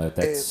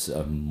 that's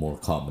a more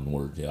common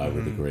word. Yeah, I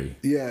would agree.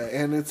 Yeah,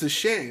 and it's a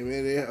shame.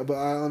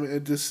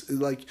 It just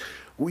like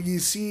when you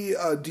see.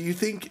 Do you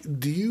think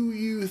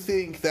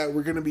that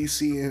we're gonna be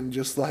seeing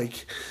just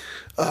like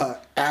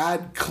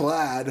ad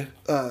clad?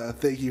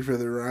 Thank you for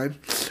the rhyme.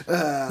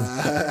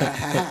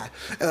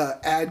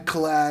 Ad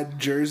clad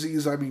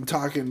jerseys. I mean,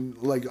 talking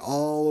like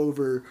all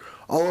over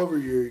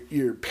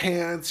your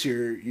pants,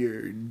 your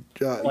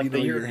like the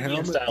your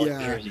helmet. style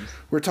Yeah, jerseys.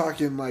 we're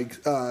talking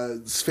like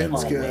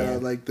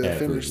Svenska, like the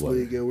Finnish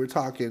league. We're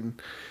talking.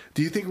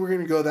 Do you think we're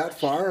gonna go that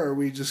far, or are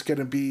we just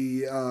gonna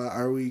be?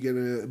 Are we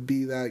gonna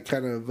be that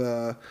kind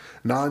of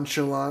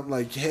nonchalant?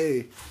 Like,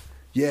 hey,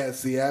 yeah,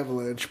 it's the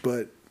Avalanche,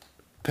 but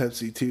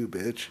Pepsi too,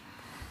 bitch.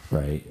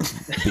 Right.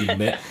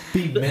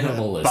 Be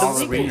minimalist.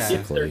 The league will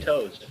dip their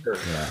toes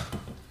first. Yeah.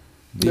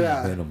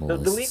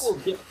 The league will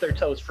dip their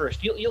toes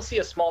first. You'll see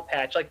a small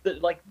patch like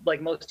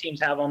most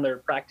teams have on their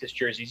practice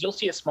jerseys. You'll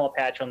see a small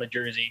patch on the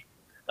jersey,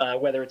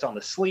 whether it's on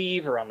the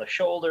sleeve or on the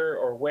shoulder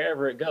or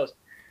wherever it goes.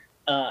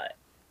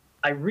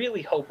 I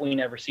really hope we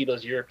never see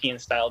those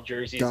European-style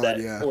jerseys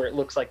where it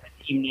looks like the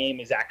team name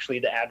is actually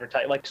the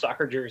like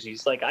soccer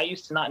jerseys. Like I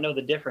used to not know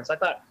the difference. I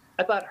thought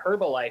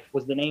Herbalife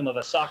was the name of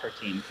a soccer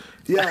team.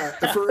 Yeah,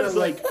 for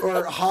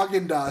or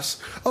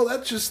Haagen-Dazs. Oh,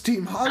 that's just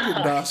Team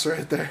Haagen-Dazs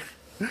right there.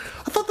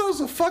 I thought that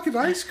was a fucking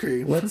ice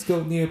cream. Let's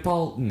go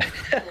Neapolitan.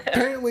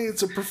 Apparently,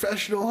 it's a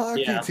professional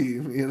hockey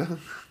team.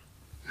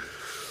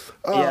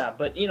 Yeah,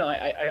 but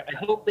I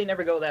hope they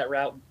never go that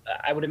route.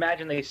 I would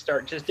imagine they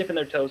start just dipping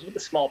their toes with a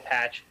small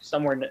patch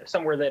somewhere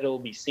that it'll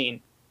be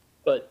seen.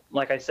 But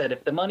like I said,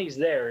 if the money's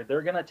there,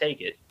 they're gonna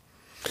take it.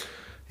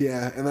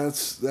 Yeah, and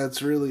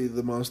that's really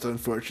the most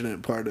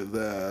unfortunate part of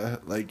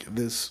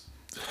this.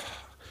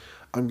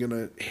 I'm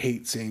gonna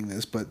hate saying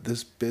this, but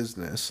this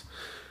business,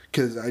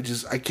 because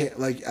I can't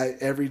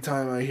every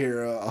time I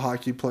hear a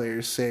hockey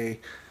player say,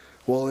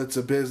 well, it's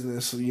a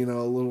business, a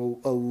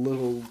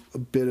little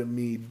bit of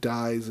me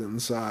dies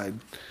inside,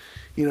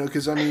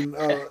 because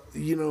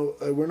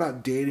we're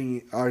not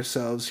dating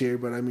ourselves here,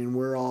 but I mean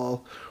we're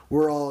all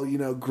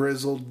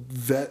grizzled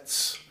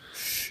vets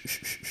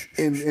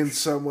in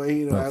some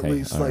way, okay, at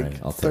least like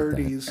right,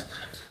 30s.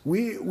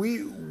 We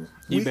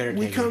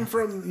come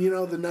from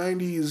the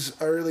 90s,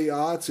 early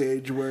aughts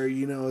age where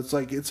it's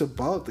like it's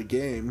about the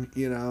game,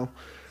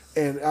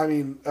 and I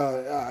mean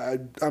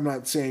I'm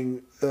not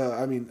saying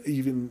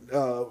even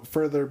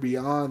further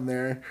beyond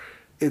there,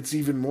 it's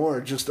even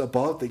more just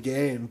about the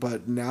game.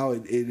 But now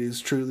it is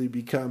truly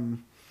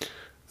become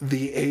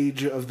the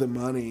age of the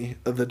money,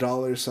 of the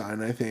dollar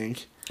sign, I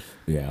think.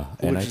 Yeah,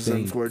 and which I is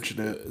think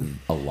unfortunate.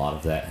 A lot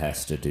of that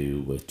has to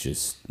do with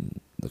just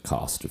the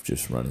cost of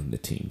just running the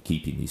team,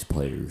 keeping these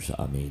players.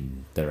 I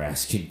mean, they're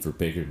asking for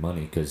bigger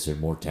money because they're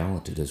more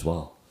talented as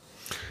well.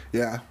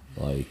 Yeah,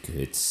 like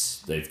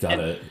they've got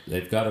to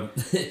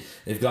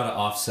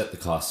offset the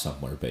cost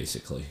somewhere,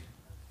 basically.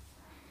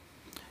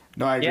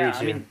 No, I agree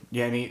too.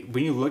 I mean,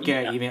 when you look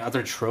at even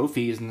other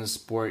trophies in the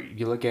sport,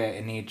 you look at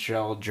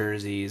NHL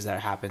jerseys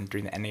that happen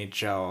during the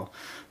NHL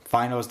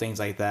finals, things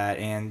like that,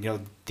 and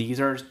these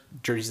are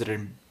jerseys that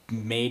are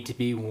made to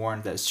be worn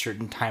at a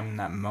certain time in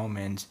that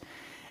moment.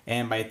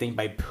 And I think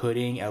by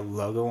putting a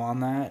logo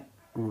on that,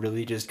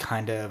 really just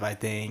kind of, I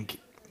think,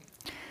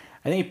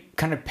 I think it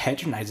kind of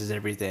patronizes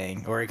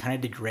everything, or it kind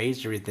of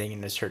degrades everything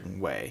in a certain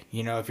way.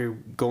 You know, if you're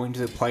going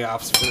to the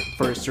playoffs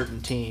for a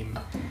certain team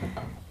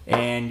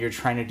and you're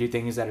trying to do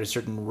things at a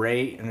certain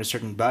rate and a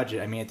certain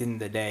budget, I mean, at the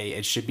end of the day,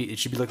 it should be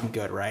looking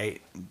good,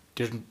 right?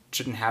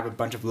 Shouldn't have a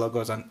bunch of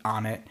logos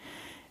on it.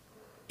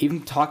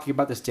 Even talking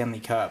about the Stanley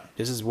Cup,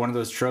 this is one of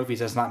those trophies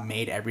that's not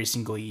made every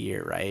single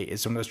year, right?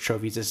 It's one of those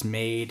trophies that's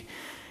made,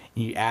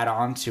 you add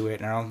on to it,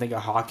 and I don't think a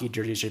hockey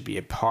jersey should be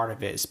a part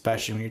of it,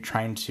 especially when you're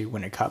trying to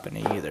win a cup in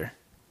it either.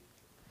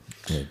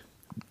 Yeah. You're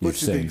What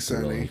you think,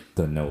 saying Sonny?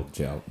 the no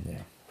gel,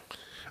 yeah.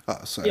 Oh,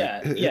 sorry.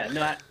 Yeah,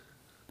 no,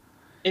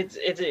 it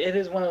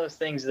is one of those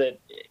things that,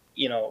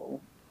 you know,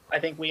 I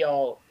think we're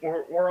all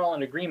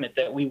in agreement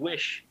that we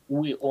wish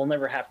we'll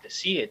never have to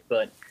see it,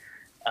 but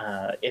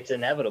it's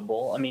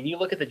inevitable. I mean, you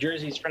look at the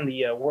jerseys from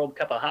the World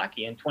Cup of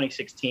Hockey in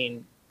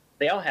 2016.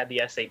 They all had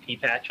the SAP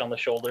patch on the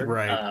shoulder.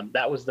 Right.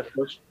 That was the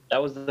first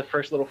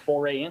little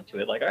foray into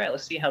it. Like, all right,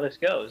 let's see how this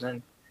goes.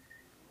 And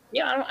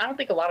yeah, I don't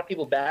think a lot of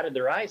people batted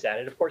their eyes at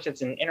it. Of course,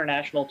 it's an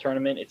international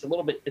tournament. It's a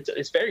little bit.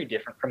 It's very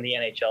different from the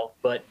NHL.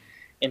 But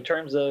in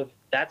terms of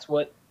that's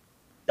what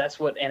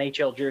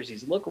NHL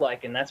jerseys look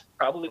like, and that's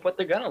probably what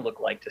they're gonna look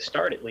like to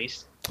start, at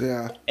least.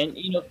 Yeah. And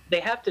you know, they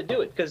have to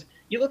do it because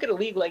you look at a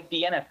league like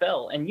the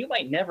NFL, and you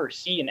might never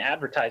see an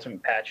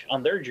advertisement patch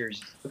on their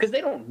jerseys because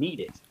they don't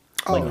need it.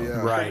 Oh, Like,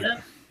 yeah. Right.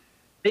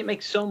 They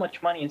make so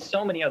much money in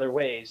so many other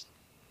ways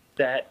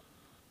that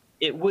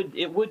it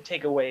would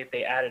take away if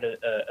they added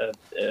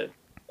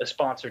a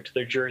sponsor to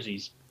their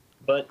jerseys.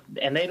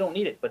 And they don't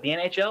need it. But the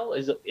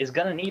NHL is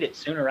gonna need it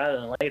sooner rather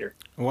than later.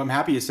 Well, I'm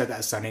happy you said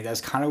that, Sonny.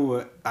 That's kind of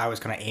what I was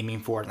kind of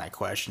aiming for in that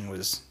question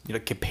was, you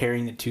know,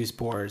 comparing the two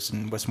sports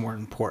and what's more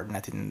important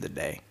at the end of the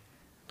day.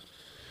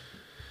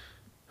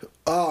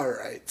 All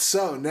right.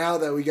 So now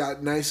that we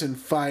got nice and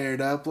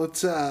fired up,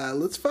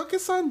 let's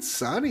focus on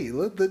Sonny,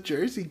 the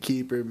jersey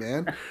keeper,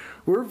 man.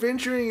 We're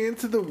venturing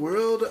into the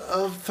world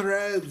of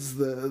threads.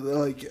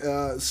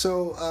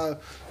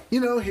 You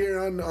know, here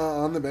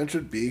on the Bench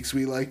with Beaks,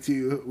 we like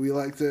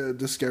to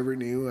discover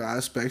new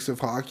aspects of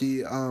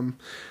hockey.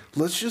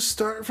 Let's just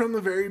start from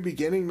the very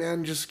beginning,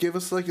 man. Just give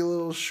us like a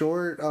little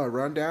short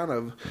rundown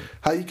of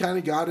how you kind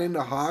of got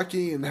into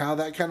hockey and how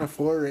that kind of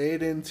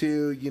forayed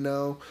into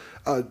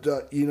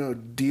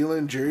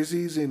dealing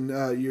jerseys and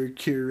your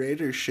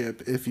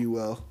curatorship, if you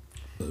will.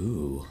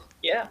 Ooh.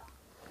 Yeah.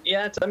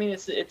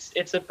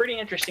 It's a pretty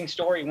interesting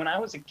story. When I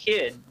was a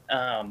kid,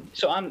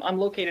 so I'm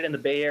located in the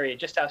Bay Area,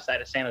 just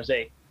outside of San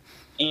Jose,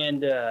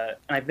 and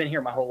I've been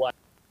here my whole life.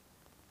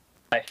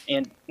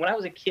 And when I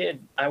was a kid,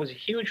 I was a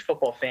huge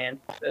football fan,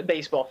 a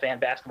baseball fan,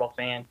 basketball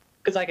fan,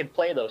 because I could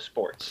play those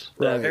sports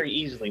very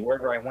easily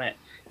wherever I went.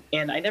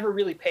 And I never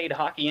really paid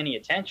hockey any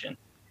attention.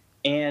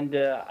 And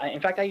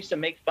in fact, I used to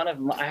make fun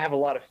of. I have a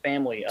lot of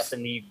family up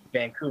in the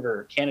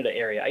Vancouver, Canada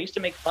area. I used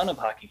to make fun of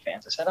hockey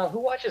fans. I said, "Oh, who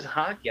watches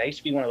hockey?" I used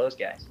to be one of those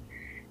guys.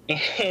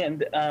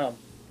 And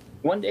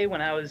one day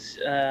when I was,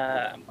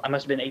 I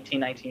must have been 18,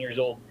 19 years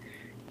old,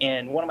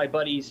 and one of my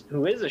buddies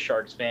who is a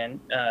Sharks fan,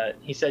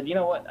 he said, "You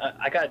know what?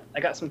 I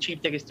got some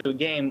cheap tickets to a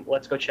game.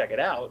 Let's go check it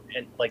out.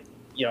 And why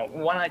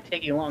don't I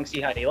take you along,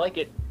 see how you like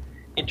it?"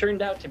 It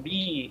turned out to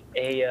be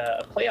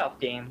a playoff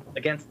game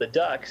against the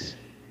Ducks.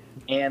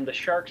 And the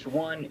Sharks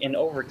won in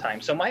overtime.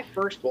 So my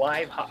first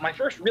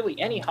really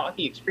any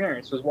hockey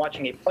experience was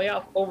watching a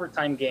playoff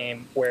overtime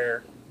game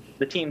where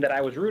the team that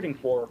I was rooting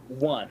for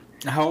won.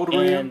 How old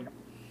were you?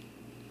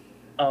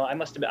 I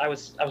must have been. I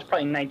was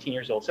probably 19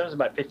 years old. So it was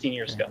about 15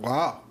 years ago.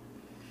 Wow.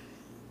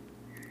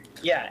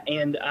 Yeah,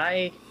 and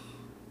honestly,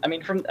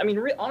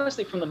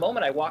 from the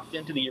moment I walked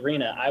into the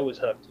arena, I was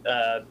hooked.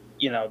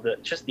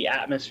 Just the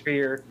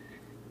atmosphere.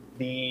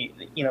 The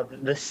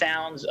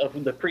sounds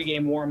of the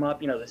pregame warm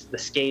up, the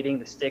skating,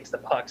 the sticks, the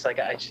pucks. Like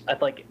I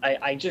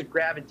just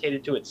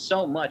gravitated to it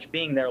so much,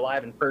 being there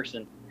live in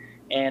person,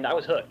 and I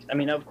was hooked. I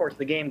mean, of course,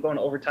 the game going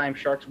to overtime,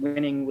 Sharks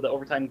winning with an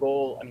overtime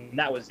goal. I mean,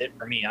 that was it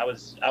for me. I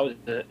was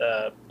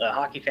a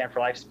hockey fan for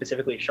life,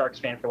 specifically a Sharks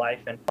fan for life,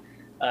 and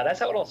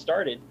that's how it all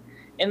started.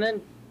 And then,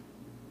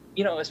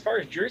 as far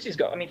as jerseys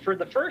go, I mean, for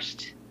the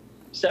first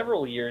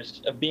several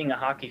years of being a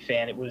hockey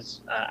fan, it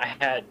was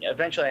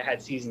eventually I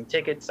had season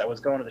tickets. I was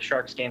going to the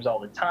Sharks games all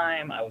the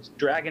time. I was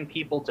dragging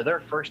people to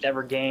their first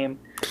ever game,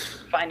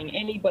 finding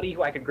anybody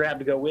who I could grab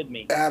to go with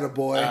me.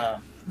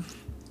 Attaboy.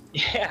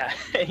 Yeah,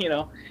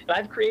 and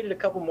I've created a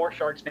couple more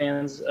Sharks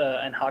fans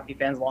and hockey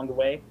fans along the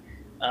way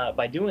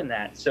by doing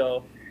that.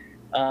 So,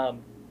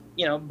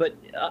 but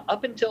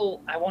up until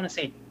I want to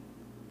say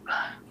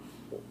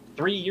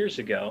 3 years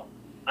ago,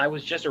 I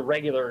was just a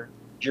regular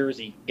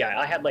jersey guy.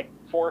 I had like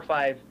 4 or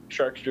 5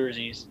 Sharks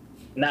jerseys,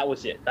 and that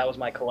was it. That was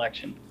my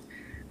collection.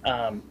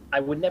 I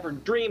would never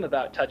dream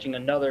about touching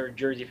another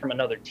jersey from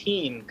another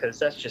team because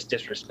that's just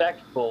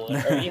disrespectful.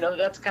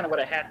 That's kind of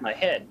what I had in my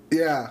head.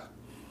 Yeah.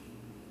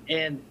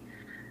 And,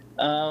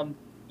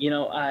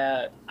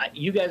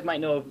 you guys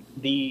might know of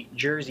the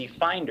Jersey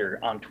Finder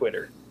on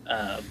Twitter.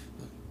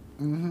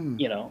 Mm-hmm.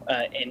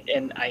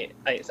 And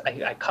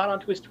I caught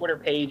onto his Twitter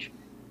page,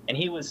 and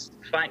he was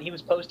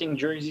posting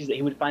jerseys that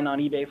he would find on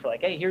eBay for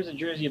like, hey, here's a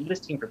jersey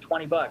listing for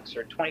 $20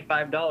 or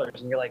 $25,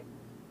 and you're like,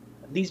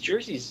 these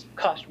jerseys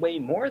cost way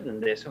more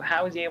than this. So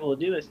how is he able to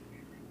do this?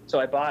 So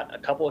I bought a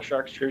couple of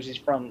Sharks jerseys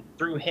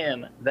through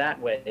him that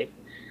way.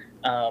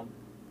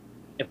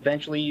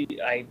 Eventually,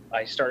 I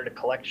started a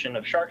collection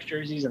of Sharks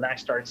jerseys, and then I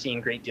started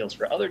seeing great deals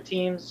for other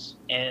teams.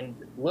 And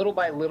little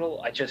by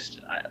little,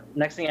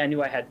 next thing I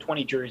knew, I had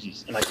 20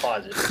 jerseys in my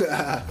closet.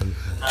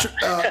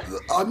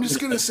 I'm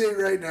just gonna say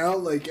right now,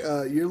 like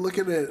you're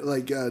looking at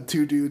like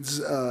two dudes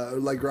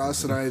like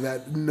Ross and I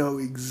that know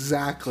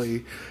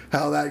exactly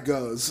how that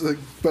goes. Like,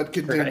 but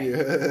continue.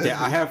 Right. Yeah,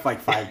 I have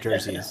like 5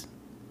 jerseys.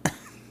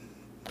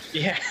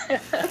 Yeah.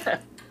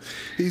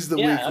 He's the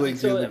weak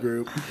link in the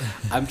group.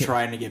 I'm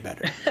trying to get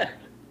better.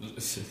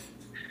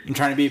 I'm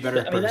trying to be a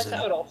better person. That's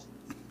how it all.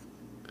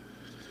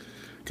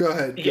 Go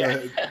ahead. Go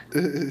ahead.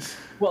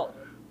 Well,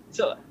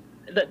 so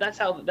that's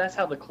how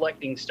the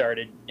collecting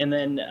started, and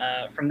then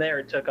from there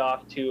it took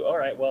off to, all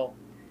right, well,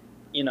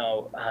 you'd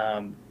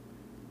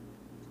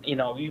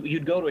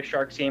go to a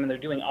Sharks game and they're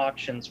doing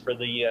auctions for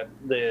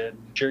the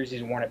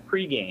jerseys worn at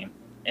pregame,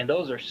 and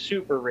those are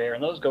super rare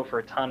and those go for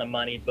a ton of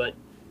money. But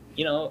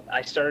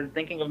I started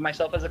thinking of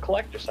myself as a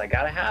collector, so I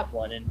gotta have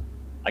one, and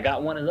I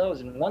got one of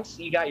those. And once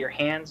you got your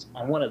hands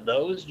on one of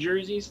those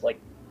jerseys, like,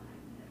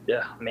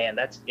 man,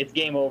 it's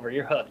game over.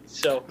 You're hooked.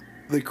 So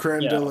the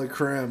creme de la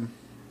creme.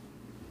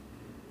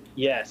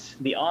 Yes,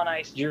 the on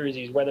ice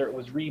jerseys, whether it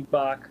was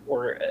Reebok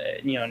or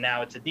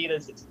now it's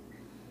Adidas.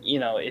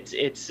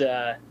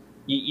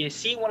 You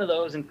see one of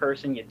those in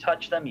person, you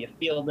touch them, you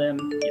feel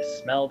them, you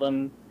smell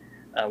them,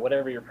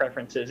 whatever your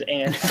preference is,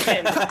 and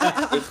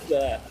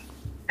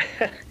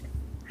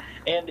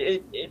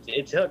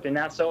it's hooked. And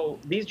now, so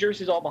these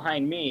jerseys all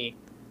behind me,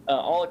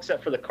 all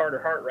except for the Carter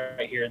Hart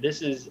right here.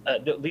 These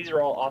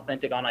are all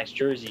authentic on ice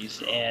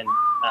jerseys, and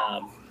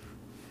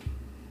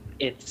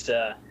it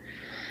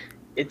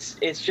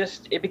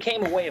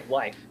became a way of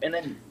life. And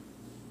then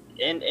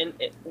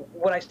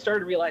what I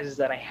started to realize is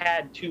that I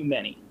had too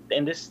many.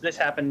 And this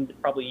happened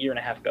probably a year and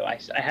a half ago. I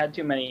had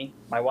too many.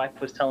 My wife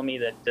was telling me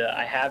that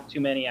I have too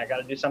many. I got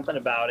to do something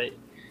about it.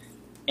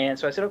 And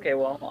so I said, okay,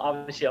 well,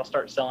 obviously I'll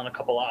start selling a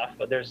couple off,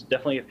 but there's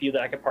definitely a few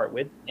that I could part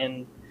with.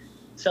 And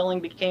selling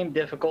became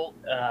difficult.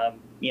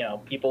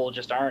 People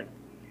just aren't.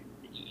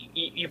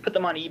 You put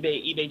them on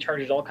eBay. eBay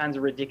charges all kinds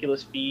of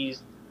ridiculous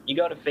fees. You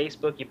go to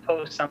Facebook, you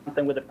post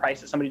something with a price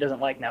that somebody doesn't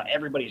like. Now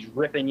everybody's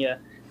ripping you.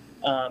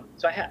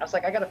 So I was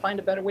like, I got to find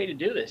a better way to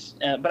do this.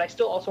 But I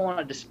still also want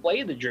to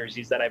display the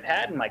jerseys that I've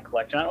had in my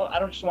collection. I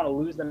don't just want to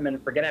lose them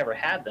and forget I ever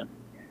had them.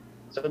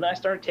 So then I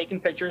started taking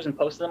pictures and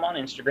posting them on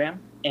Instagram,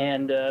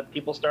 and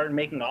people started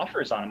making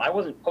offers on them. I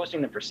wasn't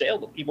posting them for sale,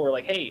 but people were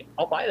like, hey,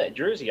 I'll buy that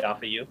jersey off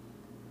of you.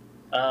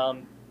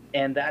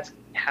 And that's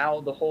how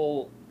the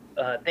whole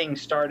thing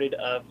started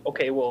of,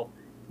 okay, well,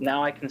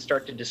 now I can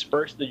start to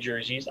disperse the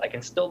jerseys. I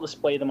can still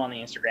display them on the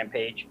Instagram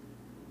page.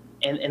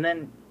 And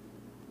then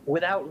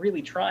without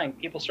really trying,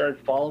 people started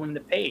following the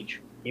page.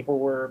 People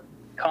were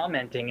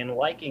commenting and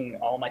liking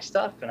all my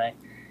stuff,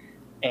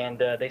 and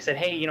they said,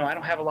 hey, I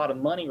don't have a lot of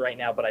money right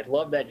now, but I'd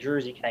love that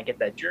jersey. Can I get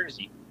that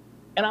jersey?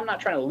 And I'm not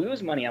trying to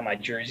lose money on my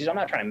jerseys. I'm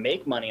not trying to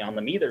make money on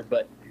them either.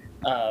 But,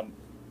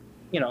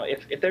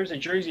 if there's a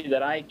jersey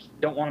that I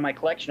don't want in my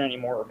collection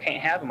anymore or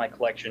can't have in my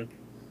collection,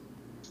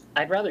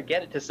 I'd rather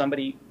get it to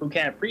somebody who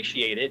can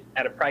appreciate it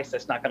at a price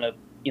that's not going to,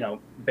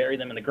 bury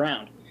them in the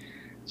ground.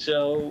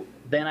 So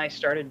then I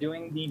started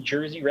doing the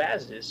jersey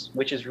razzes,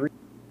 which is really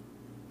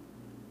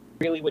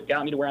what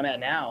got me to where I'm at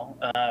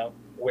now.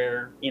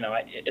 Where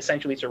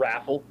essentially it's a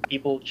raffle.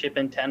 People chip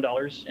in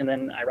 $10, and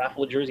then I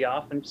raffle a jersey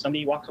off, and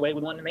somebody walks away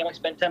with one, and they only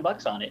spent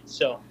 $10 on it.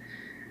 So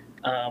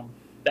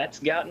that's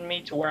gotten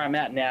me to where I'm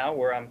at now,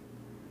 where I'm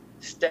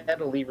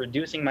steadily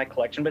reducing my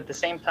collection. But at the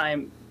same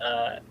time,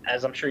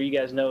 as I'm sure you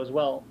guys know as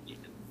well,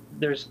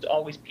 there's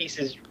always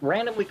pieces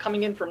randomly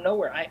coming in from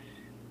nowhere. I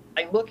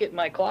look at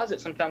my closet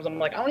sometimes. I'm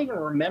like, I don't even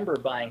remember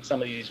buying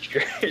some of these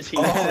jerseys,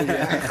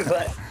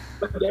 but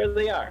there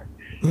they are.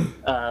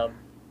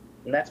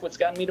 And that's what's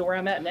gotten me to where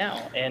I'm at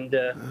now. And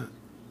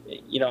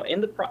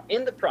in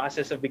the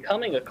process of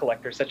becoming a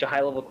collector, such a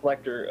high level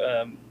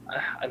collector,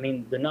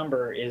 the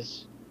number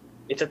it's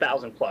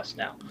 1,000 plus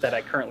now that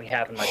I currently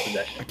have in my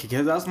possession. Okay,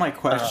 because that was my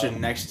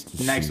question.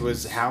 Next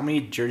was, how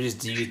many jerseys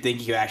do you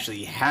think you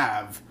actually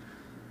have?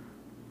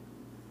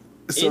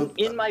 So,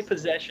 in my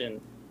possession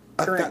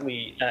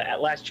currently,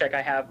 at last check,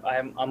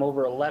 I'm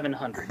over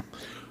 1,100.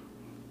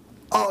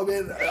 Oh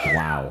man!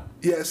 Wow.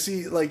 Yeah,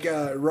 see, like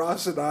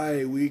Ross and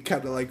I, we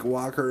kind of like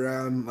walk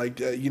around, like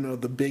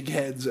the big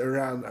heads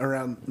around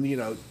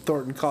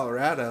Thornton,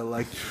 Colorado.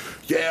 Like,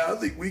 yeah, I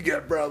think we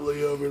got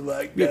probably over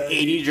like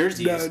 80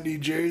 jerseys, 90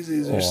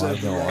 jerseys or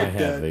something like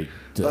that.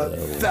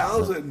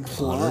 1,000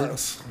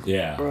 plus.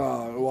 Yeah.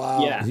 Oh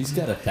wow. Yeah. He's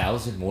got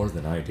 1,000 more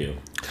than I do.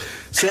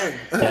 Same.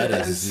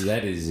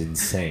 That is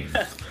insane.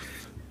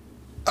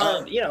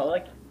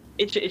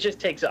 It just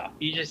takes off.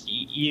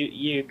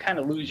 You kind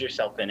of lose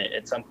yourself in it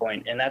at some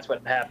point, and that's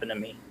what happened to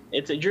me.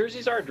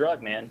 Jerseys are a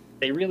drug, man.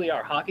 They really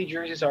are. Hockey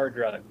jerseys are a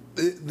drug.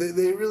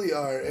 They really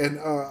are, and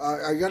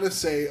I gotta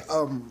say,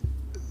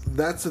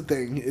 that's the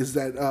thing is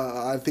that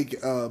I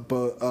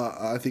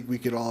think we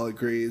could all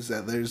agree is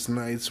that there's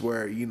nights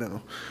where you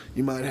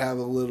might have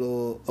a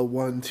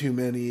one too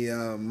many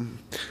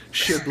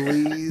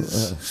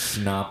Chablis,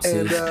 Schnapses.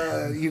 and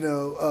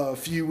a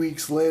few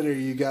weeks later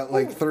you got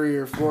like 3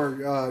 or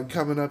 4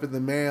 coming up in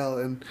the mail,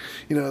 and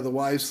the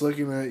wife's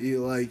looking at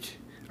you like,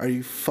 are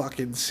you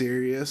fucking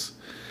serious?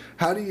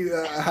 How do you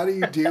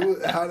deal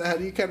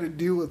kind of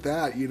deal with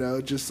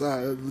that?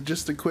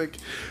 Just a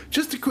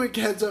quick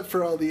heads up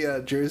for all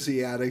the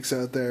jersey addicts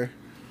out there.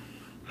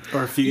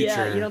 Or future.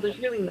 Yeah, there's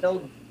really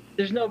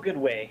no good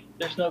way.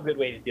 There's no good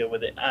way to deal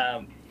with it.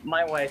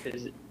 My wife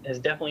has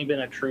definitely been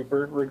a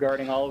trooper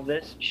regarding all of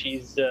this.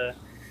 She's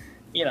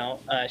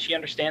she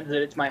understands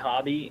that it's my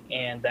hobby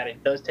and that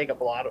it does take up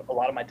a lot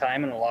of my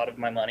time and a lot of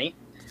my money.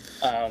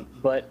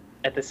 But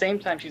at the same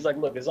time, she's like,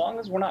 look, as long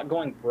as we're not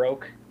going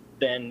broke,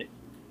 then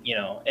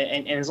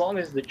and as long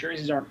as the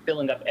jerseys aren't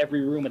filling up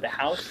every room of the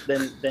house,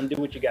 then do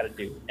what you got to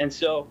do. And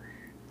so,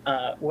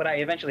 what I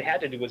eventually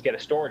had to do was get a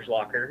storage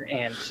locker,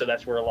 and so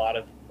that's where a lot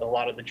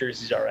of the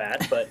jerseys are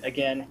at. But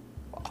again,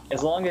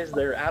 as long as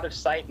they're out of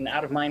sight and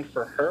out of mind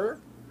for her,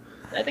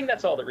 I think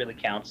that's all that really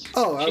counts.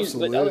 Oh,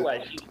 absolutely. But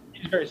otherwise,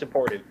 she's very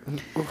supportive.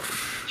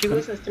 She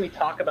listens to me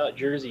talk about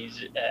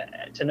jerseys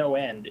to no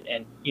end,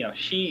 and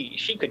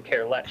she could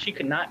care less. She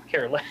could not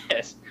care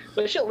less,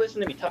 but she'll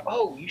listen to me talk.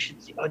 Oh, you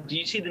should see. Oh, do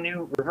you see the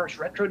new reverse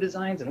retro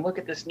designs? And look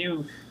at this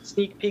new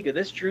sneak peek of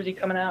this jersey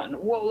coming out. And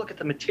whoa, look at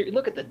the material.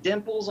 Look at the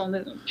dimples on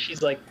this.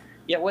 She's like,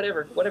 yeah,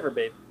 whatever,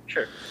 babe.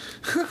 Sure.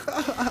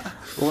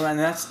 Well, and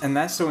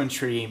that's so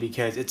intriguing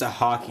because it's a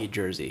hockey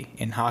jersey,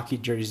 and hockey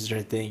jerseys are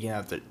a thing.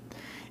 That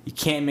you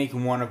can't make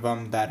one of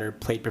them that are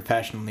played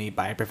professionally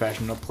by a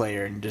professional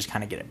player and just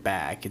kind of get it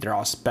back. They're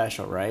all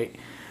special, right?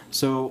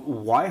 So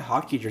why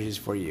hockey jerseys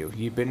for you?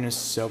 You've been in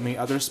so many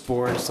other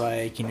sports,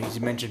 like you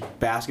mentioned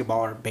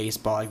basketball or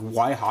baseball. Like,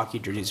 why hockey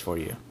jerseys for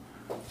you?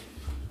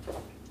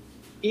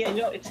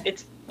 Yeah,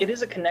 it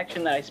is a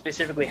connection that I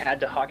specifically had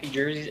to hockey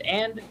jerseys,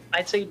 and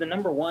I'd say the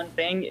number one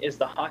thing is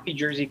the hockey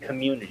jersey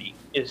community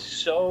is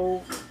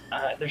so.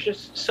 There's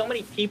just so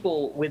many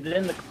people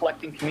within the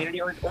collecting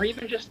community, or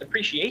even just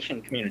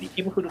appreciation community.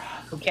 People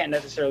who can't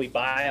necessarily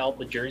buy all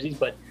the jerseys,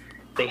 but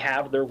they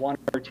have their 1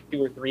 or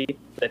 2 or 3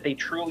 that they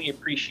truly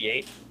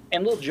appreciate,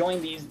 and they'll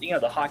join these,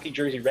 the hockey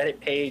jersey Reddit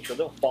page, or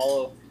they'll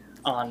follow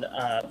on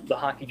the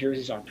hockey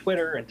jerseys on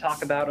Twitter and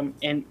talk about them.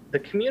 And the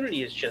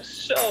community is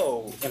just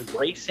so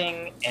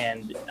embracing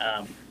and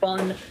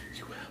fun.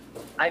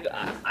 I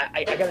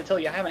got to tell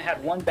you, I haven't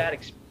had one bad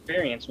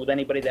experience with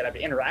anybody that I've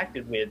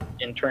interacted with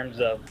in terms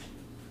of,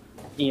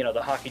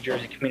 the hockey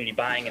jersey community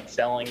buying and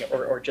selling,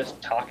 or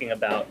just talking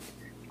about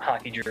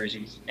hockey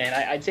jerseys. And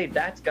I'd say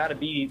that's got to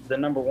be the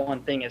number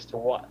one thing as to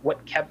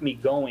what kept me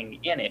going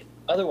in it.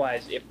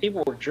 Otherwise, if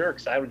people were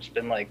jerks, I would just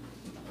been like,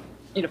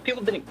 if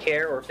people didn't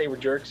care, or if they were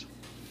jerks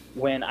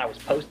when I was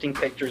posting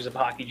pictures of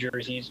hockey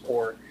jerseys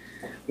or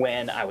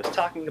when I was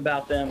talking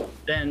about them,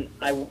 then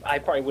I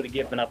probably would have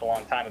given up a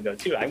long time ago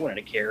too. I wouldn't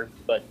have cared.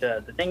 But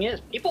the thing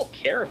is, people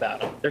care about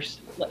them.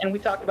 And we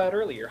talked about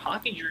earlier,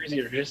 hockey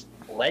jerseys are just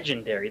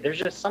legendary. There's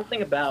just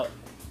something about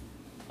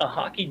a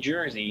hockey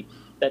jersey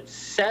that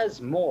says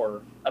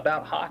more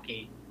about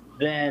hockey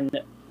than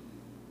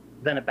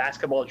a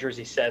basketball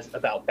jersey says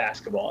about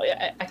basketball.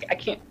 I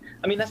can't.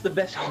 I mean, that's the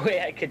best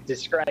way I could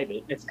describe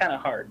it. It's kind of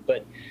hard,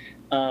 but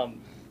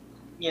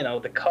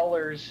the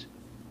colors,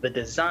 the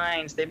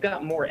designs, they've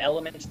got more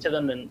elements to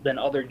them than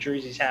other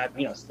jerseys have.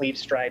 Sleeve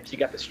stripes. You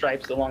got the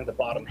stripes along the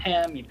bottom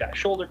hem. You've got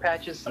shoulder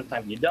patches.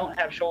 Sometimes you don't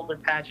have shoulder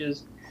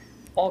patches.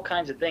 All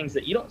kinds of things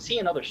that you don't see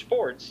in other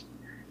sports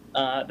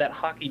that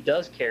hockey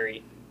does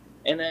carry.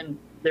 And then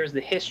there's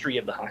the history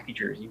of the hockey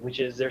jersey,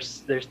 which is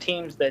there's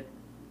teams that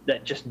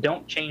just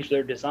don't change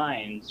their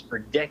designs for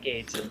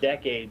decades and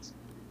decades,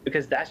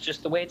 because that's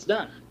just the way it's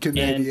done.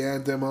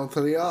 Canadien de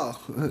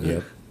Montreal.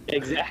 Yep.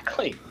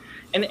 Exactly.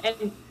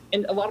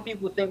 And a lot of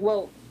people would think,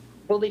 well,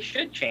 they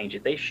should change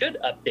it. They should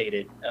update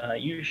it.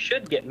 You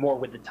should get more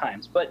with the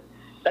times. But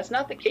that's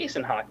not the case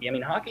in hockey. I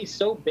mean, hockey is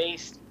so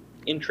based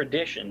in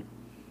tradition,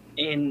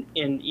 in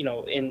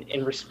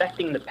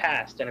respecting the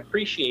past and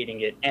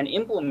appreciating it and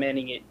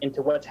implementing it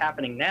into what's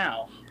happening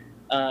now.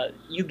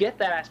 You get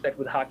that aspect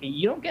with hockey.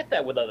 You don't get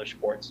that with other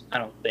sports, I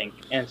don't think.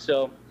 And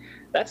so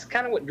that's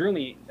kind of what drew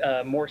me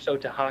more so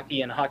to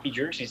hockey and hockey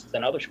jerseys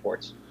than other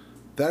sports.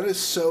 That is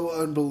so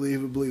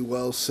unbelievably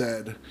well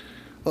said.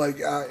 Like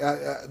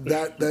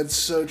that's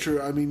so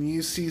true. I mean,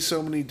 you see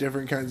so many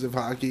different kinds of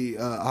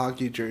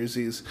hockey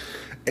jerseys,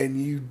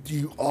 and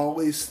you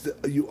always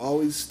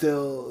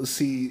still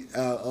see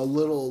a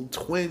little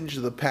twinge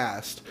of the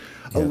past,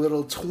 a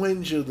little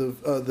twinge of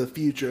the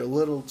future, a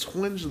little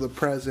twinge of the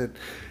present,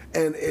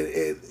 and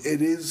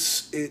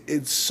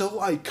it's so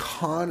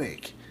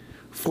iconic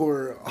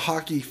for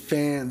hockey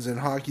fans and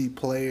hockey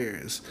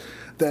players,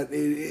 that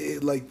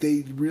like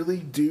they really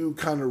do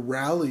kind of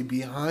rally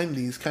behind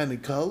these kind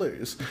of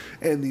colors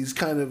and these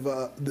kind of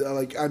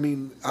like, I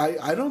mean,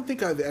 I don't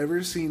think I've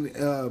ever seen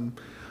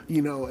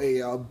you know,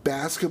 a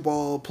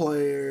basketball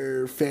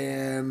player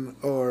fan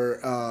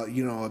or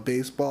you know, a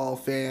baseball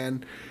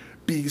fan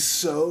be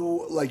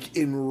so like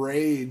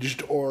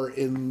enraged or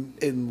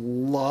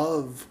in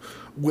love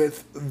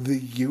with the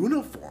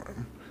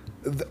uniform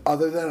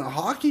other than a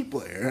hockey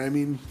player. I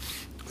mean,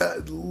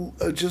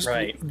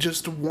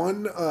 just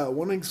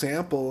one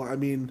example. I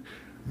mean,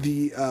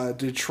 the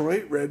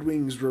Detroit Red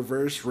Wings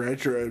reverse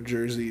retro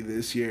jersey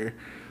this year.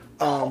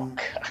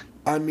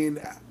 I mean,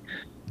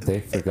 they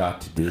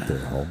forgot to do their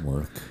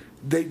homework.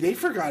 They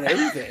forgot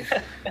everything.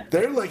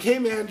 They're like, hey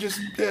man, just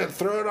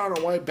throw it on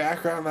a white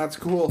background. That's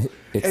cool.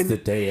 It's the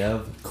day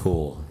of.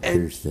 Cool.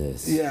 Here's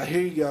this. Yeah,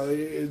 here you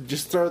go.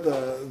 Just throw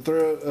the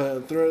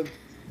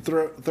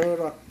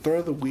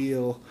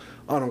wheel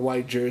on a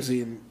white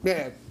jersey and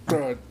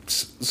throw a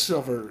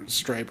silver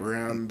stripe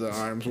around the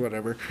arms,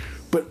 whatever.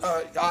 But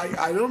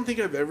I don't think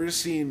I've ever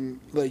seen,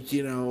 like,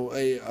 you know,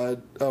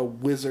 a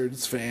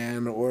Wizards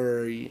fan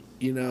or,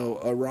 you know,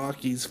 a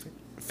Rockies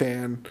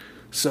fan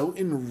so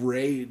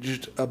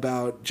enraged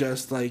about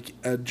just like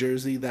a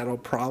jersey that'll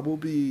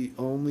probably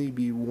only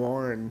be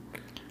worn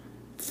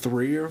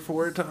 3 or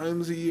 4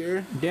 times a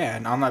year. Yeah,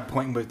 and on that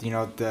point with, you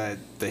know, the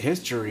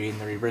history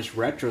and the reverse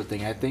retro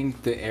thing, I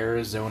think the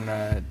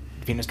Arizona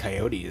Venus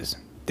Coyotes,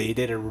 they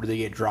did a really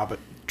good job of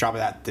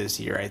that this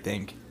year, I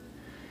think.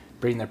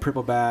 Bringing the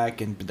purple back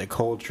and the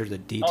culture, the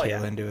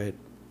detail into it.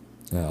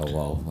 Oh,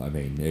 well, I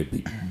mean, it'd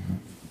be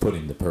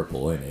putting the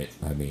purple in it.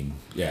 I mean,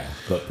 yeah,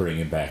 but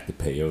bringing back the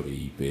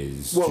peyote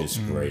is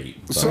just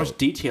great. So much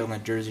detail in the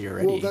jersey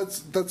already. Well,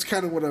 that's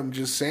kind of what I'm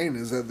just saying,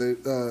 is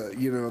that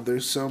you know,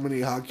 there's so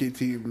many hockey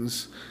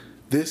teams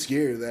this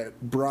year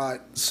that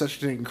brought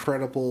such an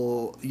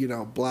incredible, you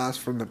know, blast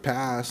from the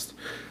past.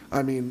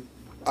 I mean,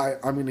 I'm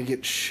gonna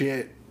get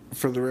shit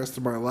for the rest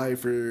of my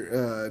life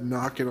for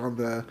knocking on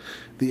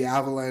the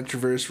Avalanche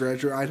reverse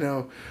retro. I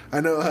know.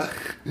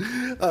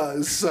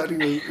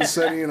 Sonny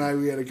and I,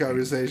 we had a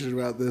conversation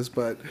about this,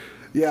 but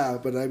yeah.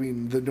 But I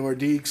mean, the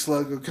Nordiques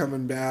logo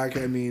coming back.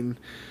 I mean,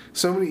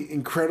 so many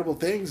incredible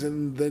things,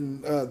 and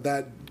then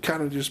that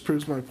kind of just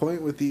proves my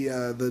point with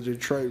the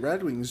Detroit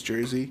Red Wings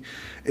jersey,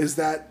 is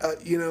that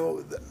you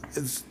know,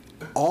 it's,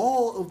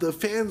 all of the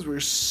fans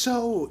were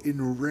so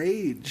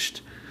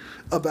enraged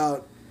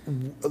about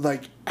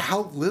like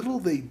how little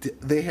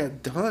they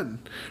had done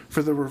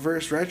for the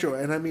reverse retro.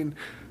 And I mean,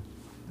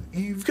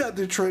 you've got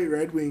Detroit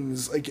Red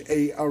Wings, like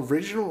a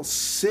original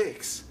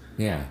 6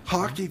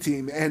 hockey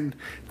team, and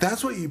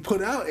that's what you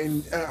put out.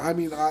 And I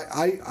mean,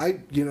 I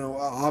you know,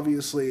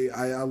 obviously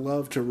I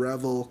love to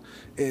revel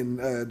in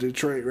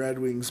Detroit Red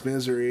Wings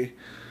misery.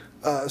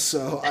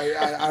 So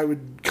I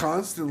would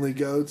constantly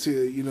go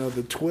to, you know,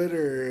 the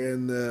Twitter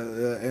and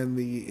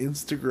the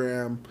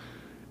Instagram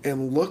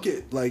and look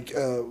at like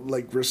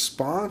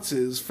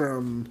responses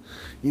from,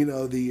 you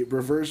know, the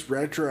reverse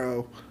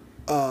retro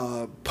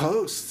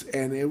posts,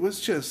 and it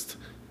was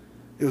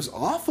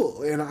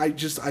awful. And I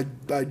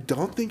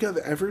don't think I've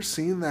ever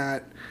seen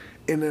that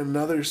in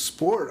another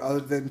sport other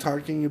than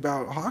talking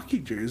about hockey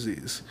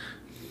jerseys.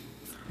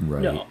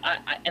 Right. No,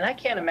 I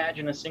can't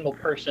imagine a single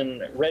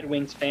person, Red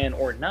Wings fan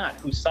or not,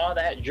 who saw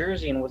that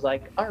jersey and was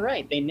like, all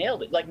right, they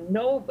nailed it. Like,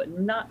 no, but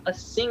not a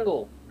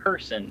single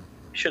person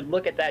should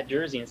look at that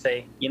jersey and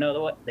say, you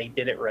know what, they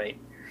did it right.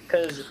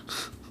 Because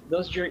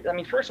those jerseys, I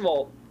mean, first of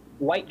all,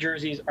 white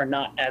jerseys are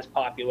not as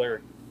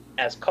popular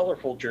as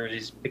colorful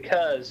jerseys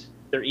because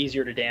they're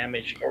easier to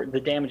damage, or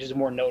the damage is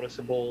more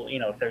noticeable, you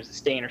know, if there's a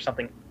stain or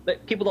something.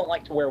 But people don't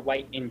like to wear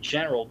white in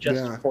general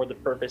just for the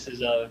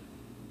purposes of,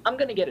 I'm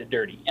going to get it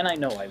dirty, and I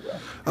know I will.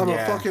 I'm a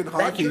fucking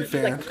hockey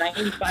fan. Like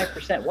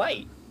 95%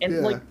 white.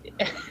 And like,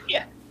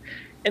 yeah.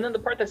 And then the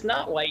part that's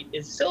not white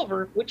is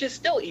silver, which is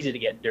still easy to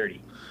get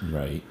dirty.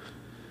 Right.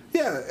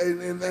 Yeah,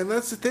 and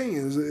that's the thing,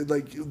 is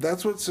like,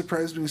 that's what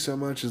surprised me so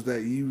much, is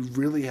that you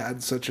really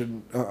had such a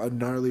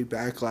gnarly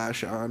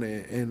backlash on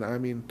it. And I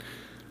mean,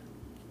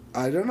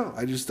 I don't know,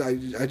 I just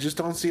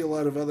don't see a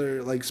lot of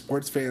other like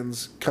sports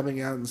fans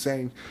coming out and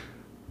saying,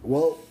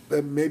 well,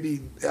 maybe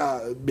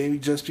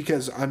just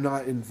because I'm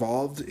not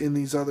involved in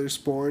these other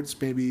sports,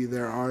 maybe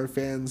there are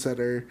fans that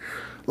are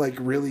like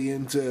really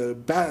into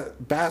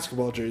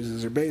basketball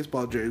jerseys or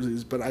baseball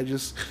jerseys, but I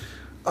just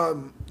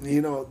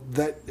you know,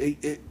 that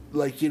it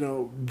like, you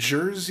know,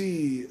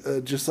 jersey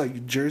just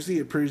like jersey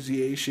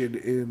appreciation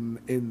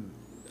in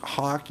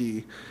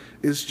hockey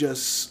is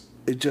just,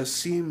 it just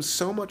seems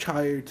so much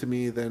higher to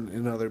me than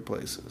in other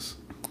places.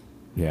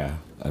 Yeah,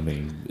 I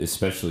mean,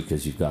 especially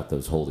because you've got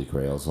those holy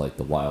grails like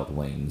the Wild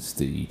Wings,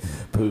 the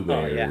Pooh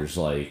Bears,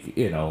 like,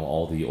 you know,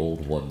 all the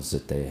old ones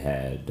that they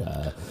had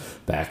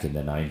back in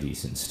the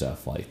 90s and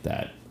stuff like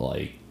that.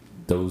 Like,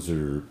 those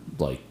are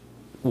like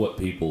what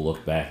people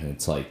look back and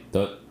it's like,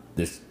 that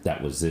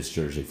was this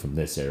jersey from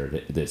this era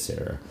to this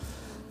era.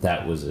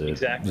 that was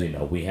Exactly. you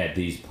know, we had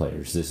these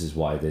players. This is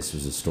why this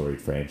was a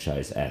storied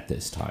franchise at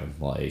this time.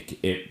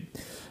 Like, it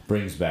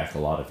brings back a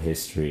lot of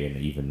history and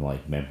even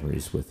like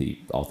memories with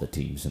all the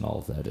teams and all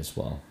of that as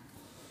well.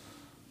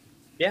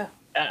 Yeah,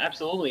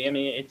 absolutely. I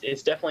mean,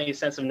 it's definitely a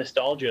sense of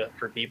nostalgia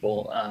for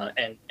people,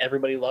 and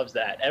everybody loves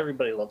that.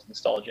 Everybody loves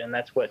nostalgia, and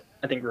that's what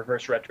I think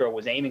Reverse Retro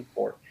was aiming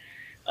for.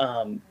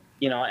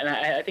 You know, and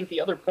I think the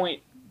other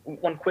point,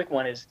 one quick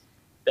one, is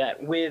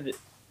that with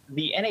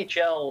the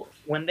NHL,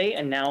 when they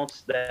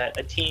announce that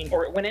a team,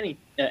 or when any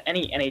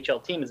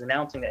NHL team is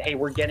announcing that, hey,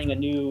 we're getting a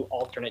new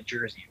alternate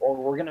jersey, or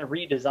we're going to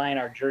redesign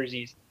our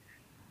jerseys,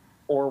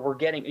 or we're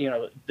getting, you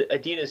know,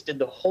 Adidas did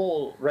the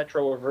whole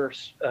retro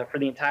reverse for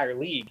the entire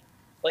league.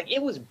 Like,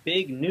 it was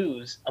big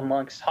news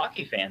amongst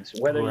hockey fans,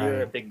 whether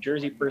you're a big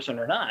jersey person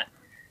or not.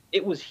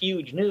 It was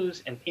huge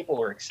news, and people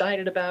were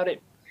excited about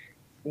it.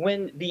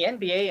 When the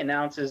NBA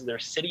announces their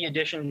City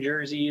Edition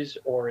jerseys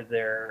or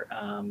their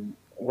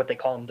what they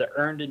call them, the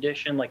Earned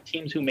Edition, like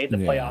teams who made the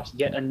playoffs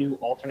get a new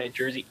alternate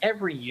jersey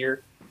every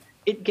year,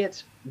 it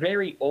gets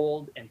very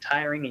old and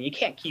tiring, and you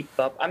can't keep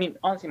up. I mean,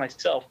 honestly,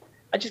 myself,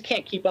 I just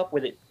can't keep up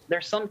with it.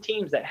 There's some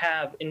teams that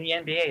have, in the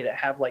NBA, that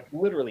have like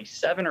literally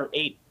 7 or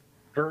 8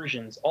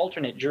 versions,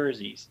 alternate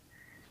jerseys,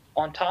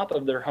 on top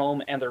of their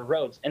home and their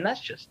roads, and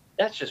that's just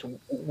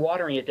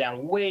watering it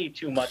down way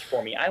too much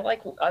for me. I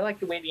like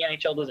the way the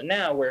NHL does it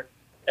now, where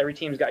every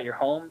team's got your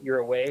home, your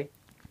away.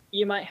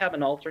 You might have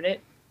an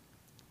alternate,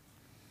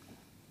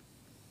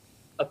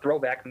 a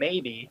throwback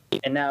maybe,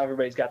 and now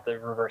everybody's got the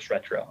reverse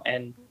retro,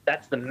 and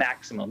that's the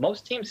maximum.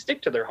 Most teams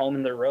stick to their home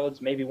and their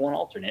roads, maybe one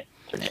alternate.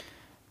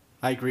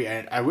 I agree,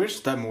 and I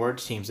wish that more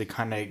teams would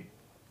kind of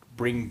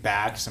bring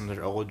back some of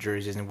their old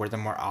jerseys and wear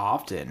them more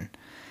often.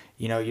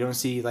 You know, you don't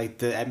see like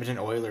the Edmonton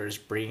Oilers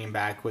bringing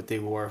back what they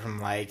wore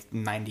from like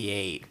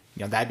 '98.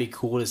 You know, that'd be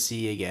cool to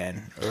see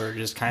again, or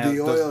just kind of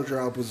the oil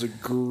drop was a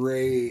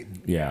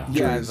great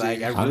jersey.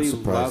 Like, I really I'm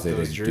surprised love they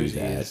those didn't jerseys. do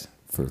that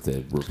for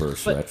the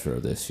reverse retro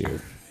this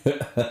year.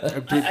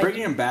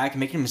 Bringing them back,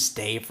 making them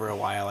stay for a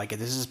while. Like,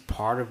 this is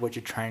part of what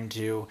you're trying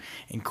to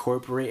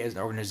incorporate as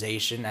an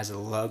organization, as a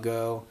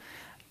logo.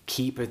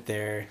 Keep it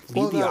there.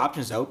 Leave the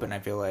options open, I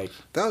feel like.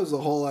 That was the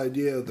whole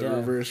idea of the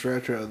reverse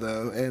retro,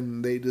 though,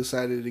 and they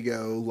decided to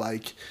go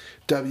like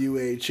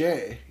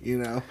WHA, you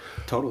know.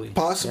 Totally.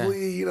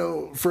 Possibly, you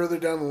know, further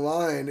down the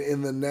line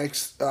in the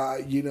next,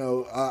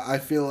 I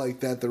feel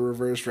like that the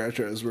reverse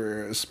retros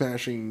were a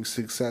smashing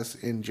success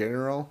in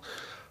general.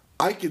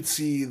 I could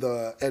see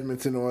the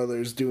Edmonton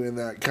Oilers doing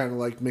that kind of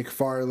like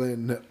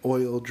McFarlane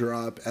oil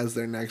drop as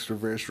their next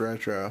reverse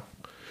retro.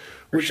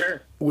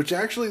 Which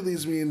actually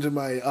leads me into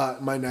my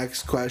my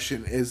next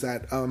question is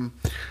that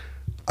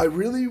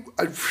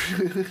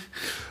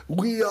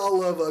we all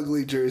love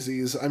ugly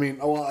jerseys. I mean,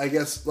 well, I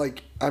guess the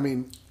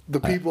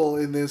people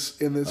in this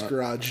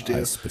garage do.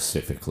 I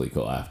specifically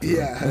go after.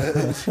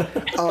 Yeah.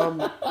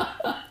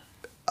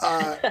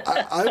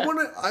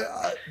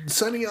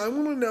 Sonny, I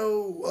want to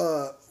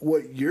know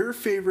what your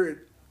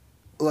favorite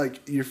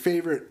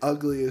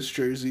ugliest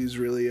jerseys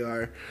really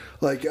are.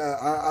 Like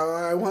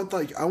I want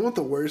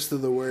the worst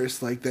of the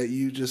worst, like that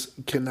you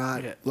just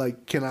cannot get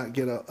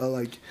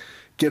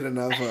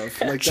enough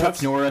of. Like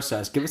Chuck Norris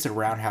us, give us a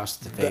roundhouse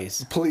to the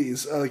face,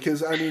 please,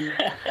 because I mean,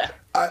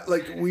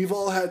 we've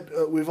all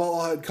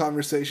had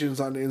conversations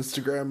on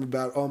Instagram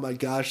about, oh my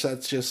gosh,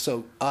 that's just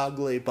so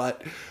ugly,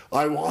 but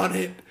I want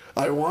it.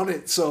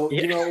 So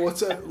you know,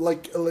 what's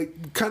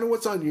kind of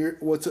what's on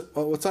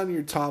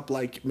your top,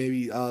 like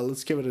maybe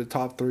let's give it a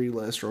top 3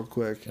 list real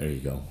quick. There you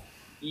go.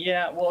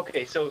 Yeah, well,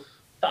 okay, so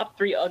top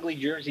 3 ugly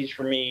jerseys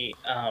for me,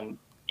 and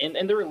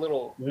they're a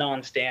little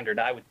non-standard,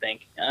 I would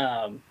think.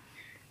 A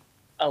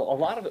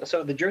lot of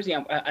so the jersey,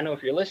 I know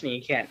if you're listening,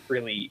 you can't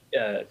really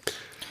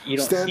you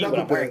don't Stand see up what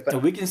a I'm wearing, bit.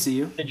 but we can see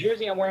you. the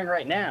jersey I'm wearing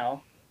right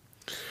now.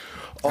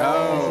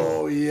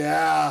 Oh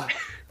yeah.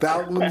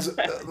 That one's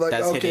That's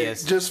okay.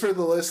 hideous. Just for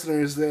the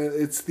listeners,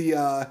 it's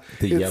the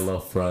yellow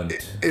front.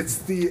 It's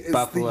the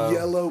Buffalo.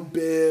 yellow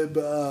bib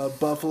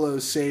Buffalo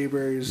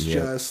Sabres.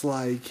 Yep. Just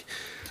like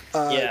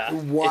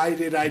why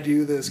did I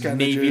do this kind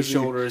Navy of jersey?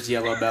 shoulders,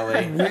 yellow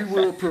belly. We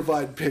will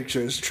provide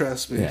pictures.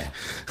 Trust me. Yeah.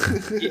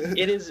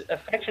 It is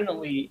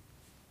affectionately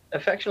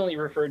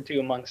referred to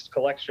amongst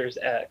collectors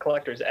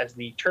as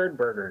the Turd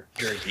Burger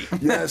jersey.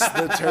 Yes,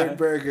 the Turd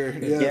Burger.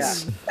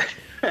 Yes.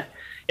 Yeah.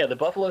 Yeah, the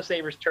Buffalo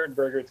Sabres Turd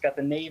Burger. It's got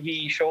the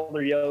navy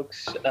shoulder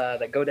yokes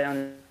that go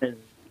down in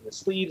the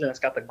sleeves, and it's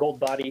got the gold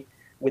body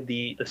with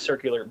the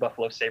circular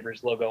Buffalo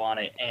Sabres logo on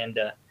it. And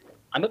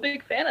I'm a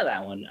big fan of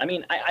that one. I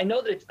mean, I know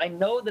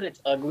that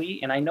it's ugly,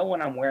 and I know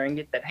when I'm wearing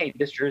it that, hey,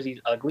 this jersey's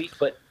ugly,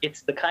 but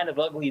it's the kind of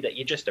ugly that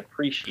you just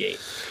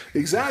appreciate.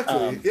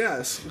 Exactly.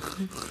 Yes.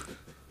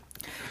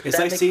 It's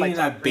That like makes seeing my a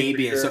top 3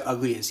 baby for is so sure.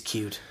 ugly it's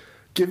cute.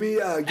 Give me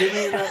another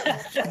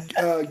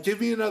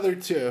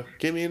 2.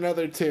 Give me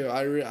another 2.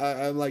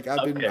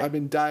 I've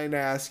been dying to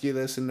ask you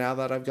this, and now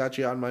that I've got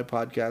you on my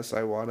podcast,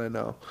 I want to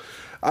know.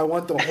 I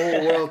want the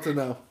whole world to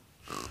know.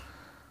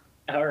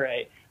 All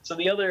right. So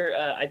the other,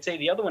 I'd say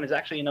the other one is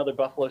actually another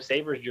Buffalo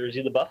Sabres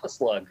jersey, the Buffalo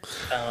Slug.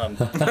 I'm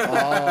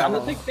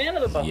a big fan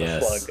of the Buffalo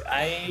Slug.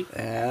 I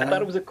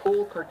thought it was a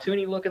cool,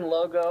 cartoony-looking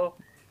logo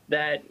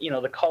that,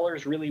 the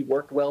colors really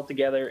worked well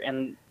together.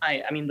 And,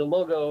 I mean, the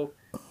logo,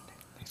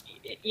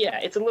 yeah,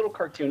 it's a little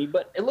cartoony,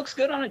 but it looks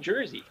good on a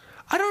jersey.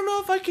 I don't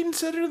know if I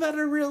consider that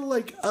a real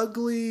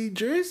ugly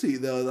jersey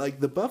though.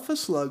 Like the Buffalo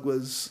Slug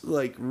was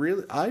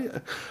really.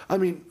 I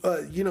mean,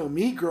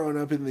 me growing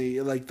up in the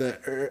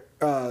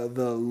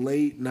the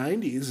late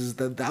 '90s is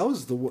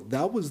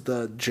that was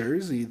the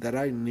jersey that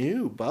I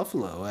knew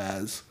Buffalo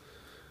as,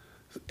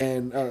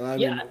 and I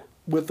mean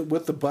with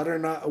the butter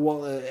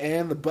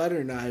and the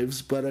butter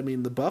knives, but I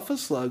mean the Buffalo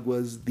Slug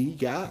was the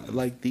guy,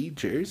 the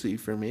jersey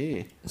for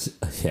me.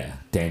 Yeah,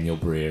 Daniel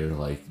Briere,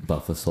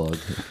 Buffalo Slug.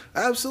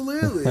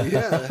 Absolutely,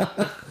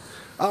 yeah.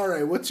 All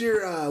right, what's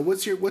your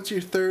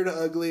third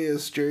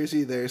ugliest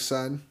jersey there,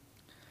 son?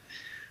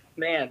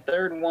 Man,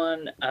 third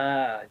one.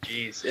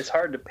 Geez, it's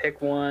hard to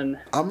pick one.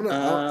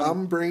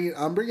 I'm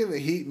bringing the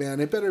heat,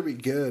 man. It better be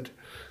good.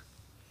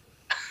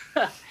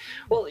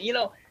 Well,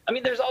 I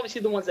mean, there's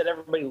obviously the ones that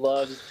everybody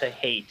loves to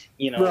hate,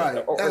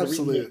 right? Or absolutely. the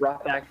reason they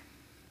brought back,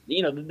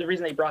 the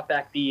reason they brought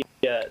back the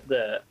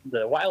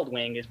Wild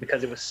Wing is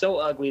because it was so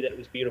ugly that it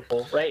was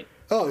beautiful, right?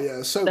 Oh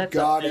yeah, so that's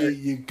gaudy,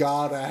 you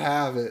gotta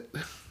have it.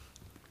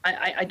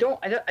 I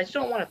just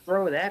don't want to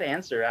throw that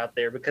answer out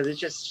there because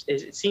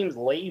it seems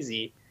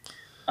lazy.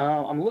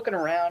 I'm looking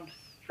around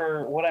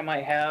for what I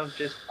might have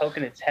just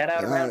poking its head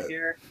out around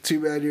here.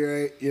 Too bad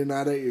you're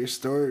not at your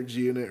storage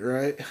unit,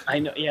 right? I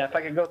know. Yeah, if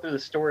I could go through the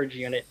storage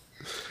unit.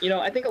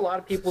 I think a lot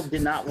of people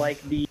did not like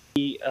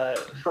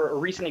for a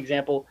recent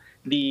example,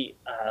 the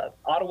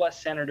Ottawa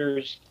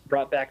Senators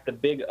brought back the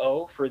Big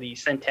O for the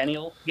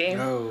Centennial game.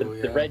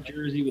 The red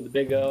jersey with the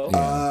Big O.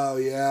 Oh,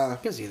 yeah. I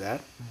can see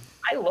that.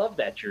 I love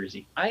that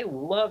jersey. I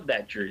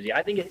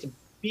think it's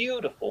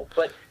beautiful,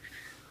 but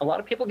a lot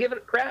of people give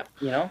it crap,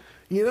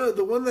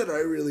 the one that I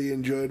really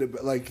enjoyed,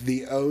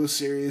 the O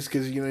series,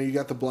 because, you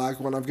got the black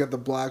one. I've got the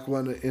black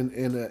one with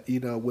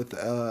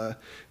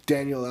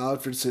Daniel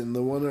Alfredson.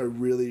 The one I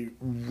really,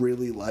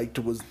 really liked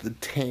was the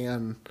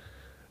tan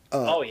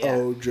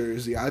O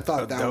jersey. I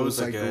thought that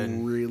was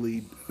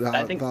really.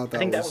 I think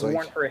that was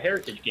worn for a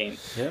Heritage game.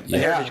 Yep.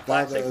 Heritage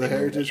Classic. The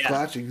Heritage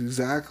Classic,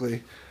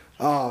 exactly.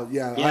 Oh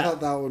yeah, I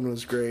thought that one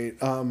was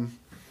great. I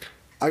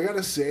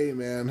gotta say,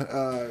 man,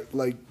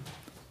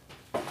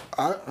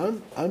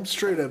 I'm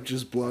straight up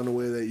just blown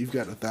away that you've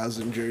got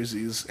 1,000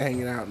 jerseys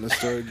hanging out in the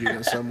storage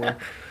unit somewhere.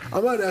 I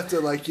might have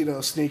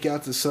to sneak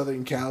out to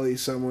Southern Cali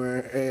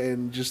somewhere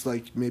and just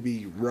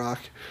maybe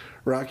rock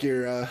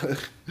your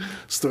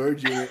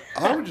storage unit.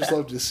 I would just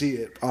love to see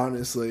it,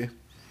 honestly.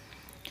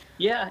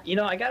 Yeah,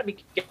 I got to be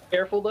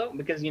careful though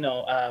because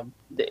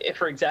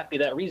for exactly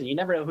that reason, you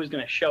never know who's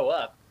going to show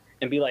up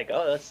and be like,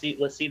 oh, let's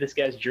see this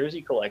guy's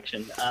jersey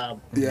collection.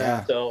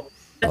 So.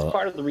 That's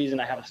part of the reason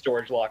I have a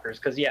storage lockers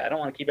because I don't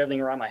want to keep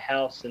everything around my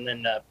house and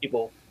then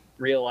people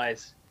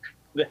realize,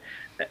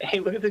 hey,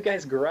 look at this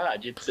guy's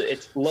garage.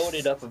 It's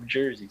loaded up of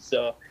jerseys.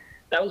 So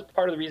that was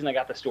part of the reason I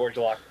got the storage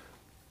locker.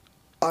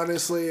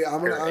 Honestly,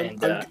 I'm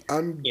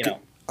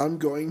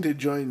going to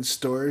join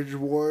Storage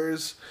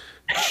Wars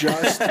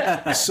just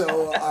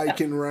so I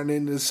can run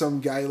into some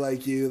guy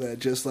like you that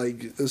just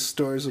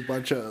stores a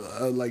bunch of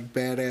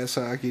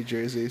badass hockey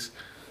jerseys.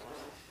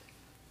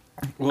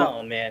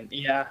 Oh man,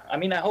 yeah. I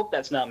mean, I hope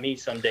that's not me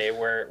someday,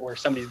 where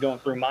somebody's going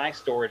through my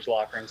storage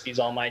locker and sees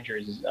all my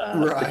jerseys.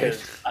 Right.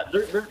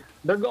 Because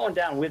they're going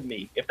down with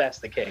me if that's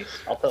the case.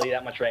 I'll tell you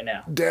that much right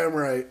now. Damn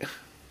right.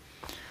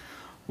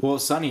 Well,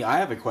 Sonny, I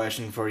have a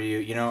question for you.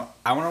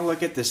 I want to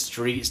look at the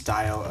street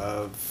style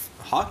of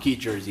hockey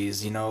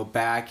jerseys.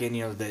 Back in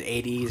the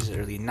 80s,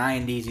 early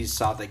 90s, you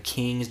saw the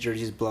Kings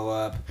jerseys blow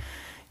up.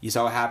 You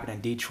saw what happened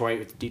in Detroit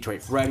with the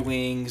Detroit Red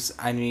Wings.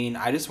 I mean,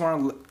 I just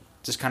want to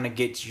just kind of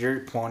get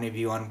your point of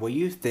view on what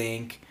you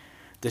think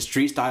the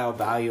street style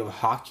value of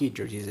hockey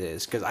jerseys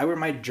is. Because I wear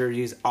my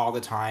jerseys all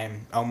the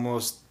time,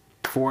 almost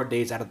 4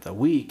 days out of the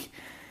week.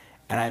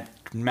 And I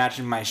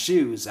imagine my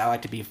shoes. I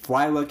like to be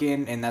fly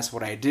looking, and that's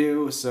what I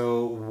do.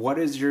 So what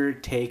is your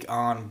take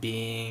on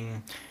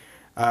being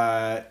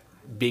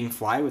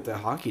fly with a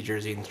hockey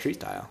jersey in street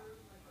style?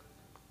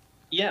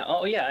 Yeah.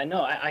 Oh yeah. I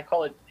know. I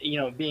call it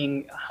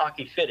being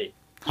hockey fitted.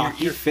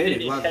 You're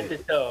fitted. Love head to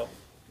toe.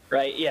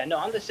 Right. Yeah. No,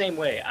 I'm the same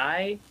way.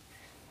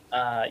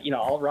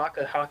 I'll rock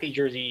a hockey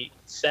jersey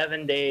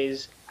 7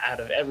 days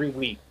out of every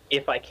week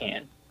if I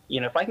can.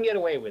 If I can get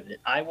away with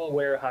it, I will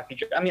wear a hockey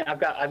jersey. I mean, I've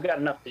got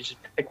enough to just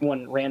pick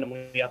one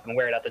randomly up and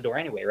wear it out the door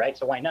anyway, right?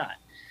 So why not?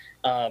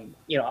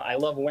 I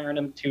love wearing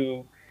them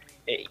to,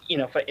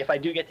 if I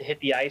do get to hit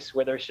the ice,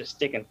 whether it's just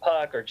sticking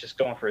puck or just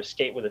going for a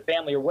skate with a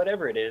family or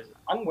whatever it is,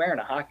 I'm wearing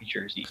a hockey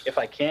jersey if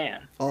I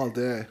can. All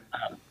day.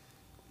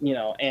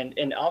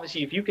 And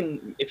obviously if you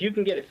can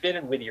get it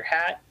fitted with your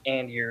hat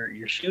and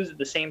your shoes at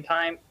the same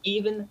time,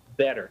 even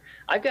better.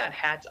 I've got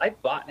hats.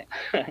 I've bought.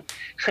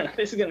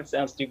 This is gonna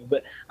sound stupid,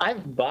 but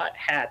I've bought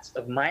hats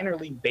of minor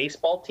league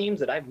baseball teams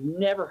that I've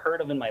never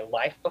heard of in my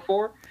life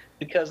before.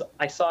 because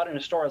I saw it in a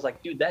store. I was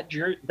like, dude,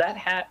 that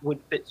hat would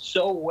fit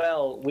so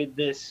well with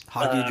this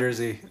Hockey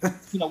jersey.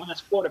 with this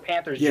Florida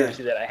Panthers Yeah.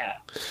 jersey that I have.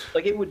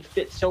 Like, it would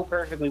fit so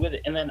perfectly with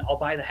it. And then I'll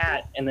buy the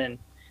hat and then,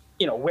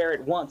 wear it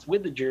once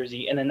with the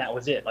jersey, and then that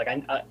was it. Like,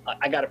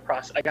 I got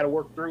to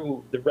work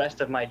through the rest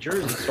of my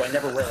jersey, so I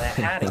never wear that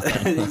hat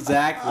again.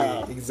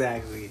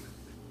 Exactly.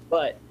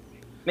 But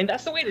I mean,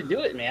 that's the way to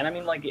do it, man. I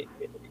mean, like,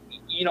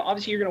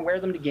 obviously you're going to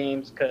wear them to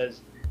games because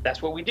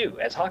that's what we do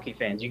as hockey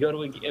fans. You go to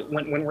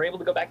when we're able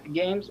to go back to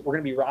games, we're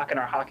going to be rocking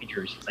our hockey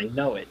jerseys. I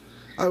know it.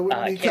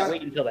 I can't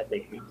wait until that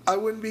day. I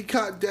wouldn't be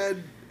caught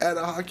dead at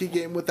a hockey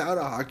game without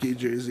a hockey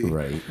jersey.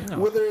 Right. No.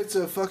 Whether it's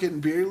a fucking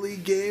beer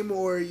league game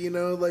or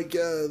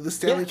the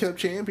Stanley Cup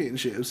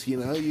championships.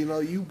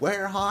 You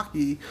wear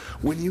hockey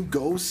when you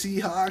go see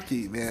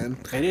hockey, man.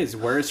 It is.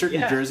 Wear a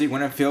certain jersey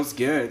when it feels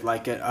good,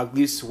 like an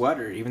ugly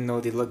sweater, even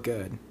though they look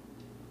good.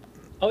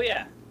 Oh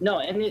yeah, no,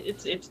 and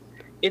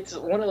it's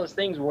one of those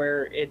things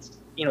where it's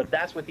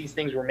that's what these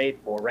things were made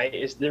for, right?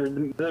 Is they're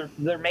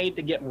made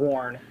to get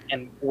worn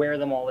and wear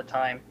them all the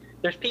time.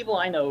 There's people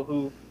I know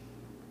who,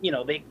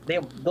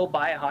 they'll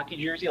buy a hockey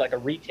jersey, like a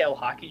retail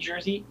hockey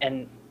jersey,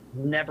 and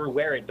never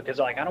wear it because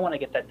they're like, I don't want to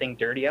get that thing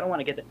dirty. I don't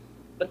want to get that.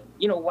 But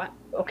you know what?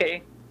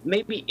 Okay,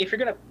 maybe if you're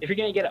gonna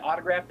get it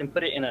autographed and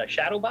put it in a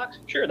shadow box,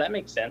 sure, that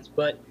makes sense.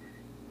 But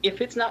if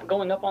it's not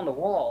going up on the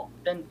wall,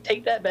 then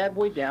take that bad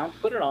boy down,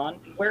 put it on,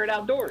 and wear it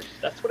outdoors.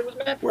 That's what it was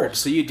meant for. Word.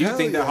 So you do Hell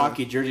think that yeah.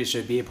 hockey jersey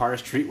should be a part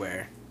of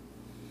streetwear?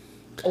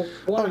 Oh,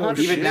 100%.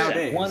 Even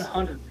nowadays.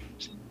 100%.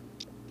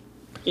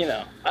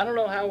 I don't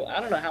know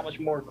how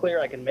much more clear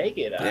I can make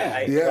it.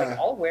 Yeah.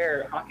 I'll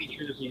wear hockey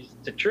jerseys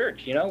to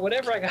church.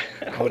 Whatever I got.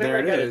 Oh, whatever there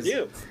I it gotta is.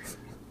 do.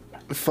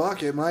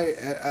 Fuck, it might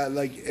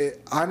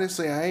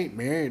honestly, I ain't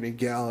married a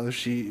gal if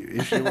she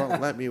won't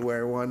let me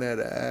wear one at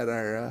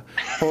our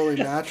holy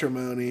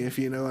matrimony, if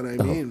you know what I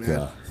mean, man.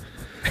 God.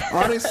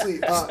 Honestly,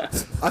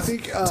 I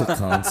think To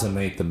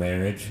consummate the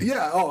marriage.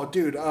 yeah. Oh,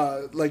 dude.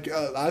 I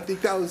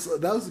think that was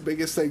the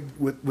biggest thing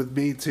with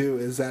me too.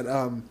 Is that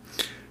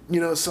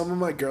some of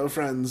my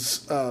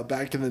girlfriends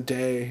back in the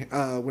day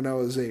when I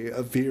was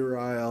a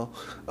virile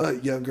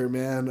younger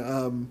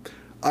man.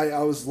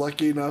 I was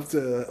lucky enough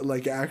to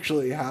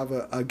actually have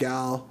a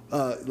gal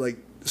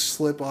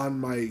slip on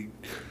my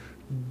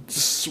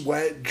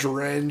sweat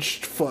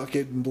drenched,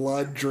 fucking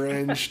blood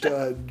drenched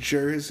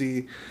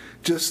jersey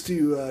just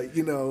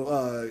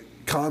to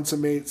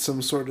consummate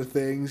some sort of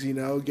things,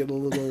 get a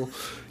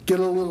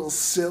little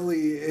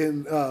silly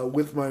in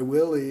with my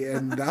willy,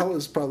 and that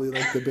was probably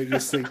the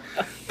biggest thing.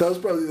 That was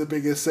probably the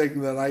biggest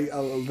thing that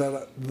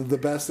the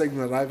best thing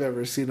that I've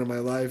ever seen in my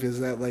life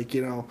is that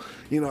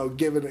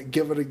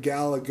giving a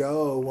gal a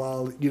go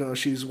while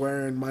she's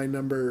wearing my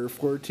number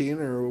 14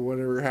 or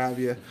whatever have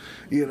you,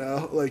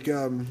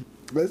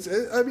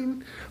 I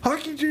mean,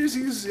 hockey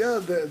jerseys, yeah,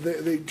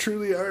 they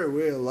truly are a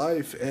way of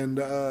life, and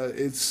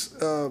it's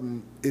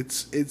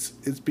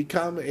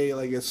become a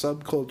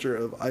subculture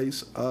of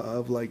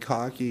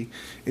hockey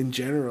in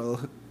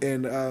general.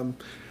 And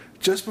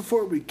just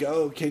before we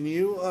go, can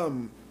you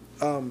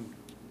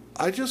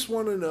I just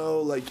want to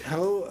know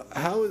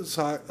how is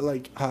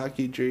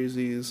hockey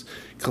jerseys,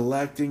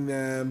 collecting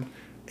them,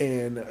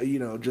 and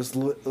just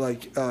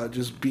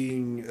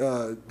being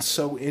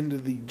so into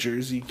the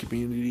jersey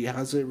community,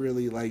 has it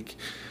really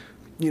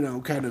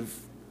kind of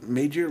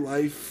made your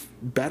life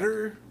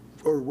better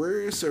or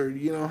worse, or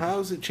how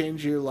has it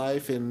changed your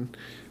life? And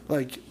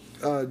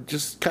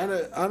just kind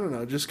of, I don't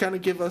know, just kind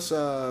of give us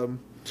a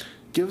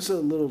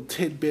little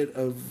tidbit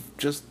of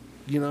just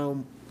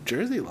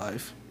jersey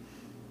life.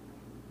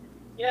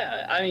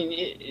 Yeah, I mean,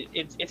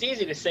 it's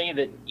easy to say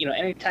that,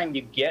 anytime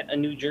you get a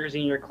new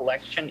jersey in your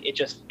collection, it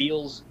just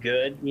feels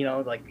good,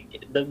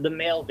 the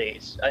mail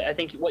days. I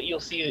think what you'll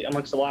see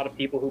amongst a lot of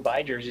people who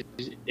buy jerseys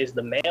is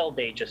the mail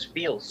day just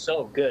feels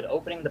so good.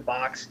 Opening the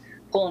box,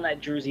 pulling that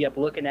jersey up,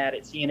 looking at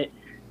it, seeing it,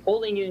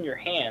 holding it in your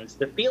hands.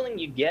 The feeling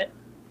you get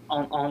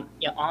on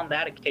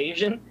that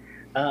occasion,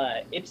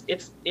 it's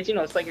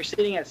like you're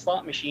sitting at a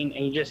slot machine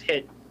and you just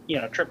hit,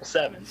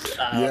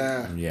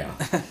 777s. Yeah.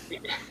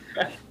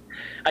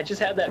 I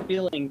just had that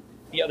feeling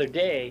the other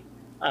day.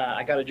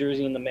 I got a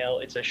jersey in the mail.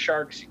 It's a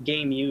Sharks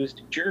game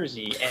used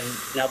jersey, and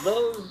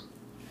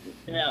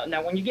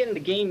now when you get into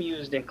game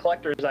used and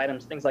collector's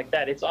items, things like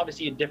that, it's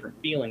obviously a different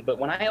feeling. But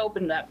when I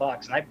opened that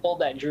box and I pulled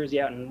that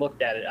jersey out and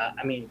looked at it,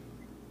 I mean,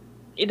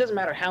 it doesn't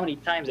matter how many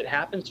times it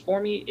happens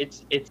for me.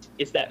 It's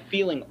that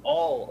feeling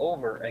all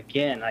over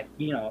again.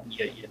 You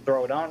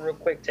throw it on real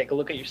quick, take a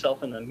look at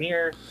yourself in the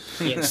mirror,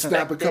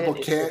 snap a couple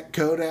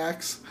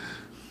Kodaks.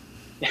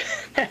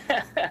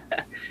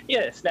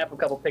 Yeah, snap a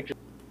couple pictures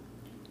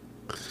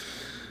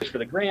for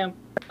the gram.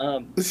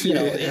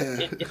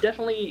 It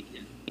definitely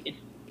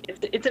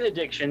it's an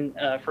addiction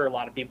for a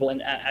lot of people,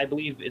 and I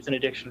believe it's an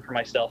addiction for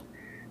myself.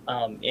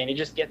 And it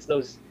just gets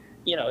those,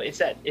 it's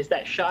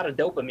that shot of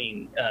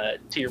dopamine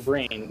to your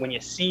brain when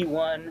you see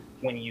one,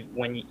 when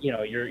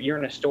you're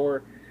in a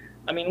store.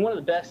 I mean, one of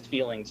the best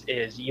feelings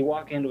is you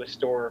walk into a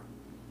store.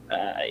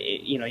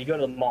 You go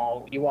to the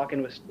mall, you walk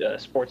into a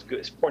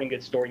sporting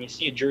goods store, and you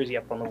see a jersey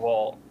up on the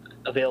wall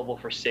available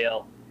for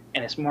sale,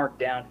 and it's marked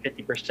down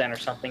 50% or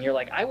something. You're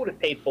like, I would have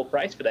paid full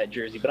price for that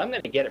jersey, but I'm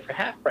going to get it for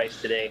half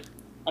price today.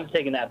 I'm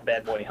taking that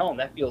bad boy home.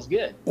 That feels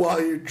good.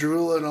 While you're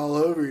drooling all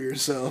over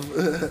yourself.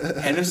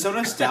 And it's so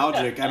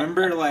nostalgic. I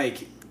remember,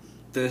 like,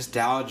 the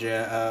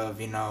nostalgia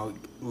of,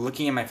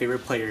 looking at my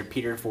favorite player,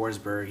 Peter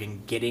Forsberg,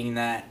 and getting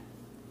that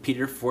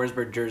Peter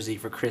Forsberg jersey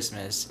for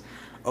Christmas,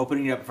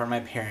 opening it up in front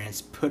of my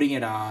parents, putting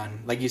it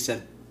on, like you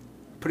said,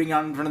 putting it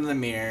on in front of the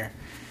mirror,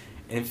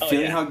 and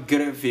feeling how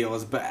good it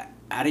feels. But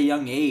at a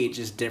young age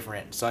is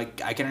different. So I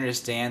can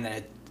understand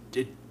that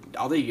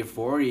all the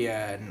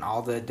euphoria and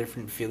all the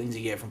different feelings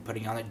you get from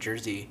putting on a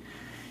jersey.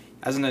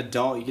 As an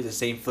adult, you get the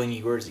same feeling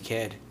you were as a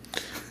kid.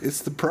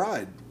 It's the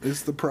pride.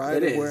 It's the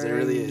pride of wearing,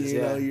 really is,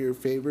 your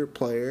favorite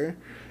player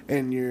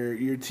and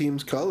your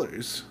team's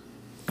colors.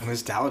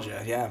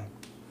 Nostalgia, yeah.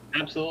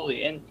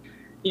 Absolutely. And,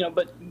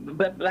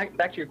 but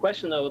back to your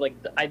question, though, like,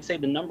 I'd say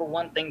the number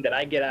one thing that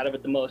I get out of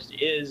it the most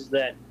is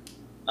that,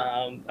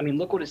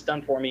 look what it's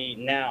done for me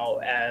now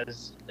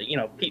as,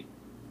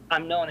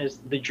 I'm known as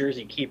the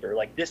jersey keeper.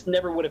 Like, this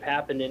never would have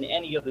happened in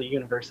any other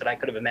universe that I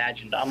could have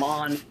imagined. I'm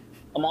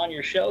on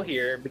your show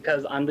here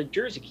because I'm the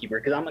jersey keeper,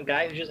 because I'm a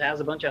guy who just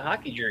has a bunch of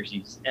hockey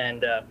jerseys.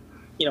 And,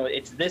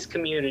 it's this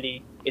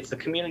community. It's the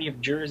community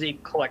of jersey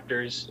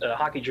collectors,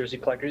 hockey jersey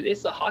collectors.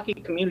 It's the hockey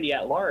community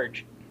at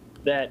large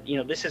that,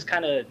 this is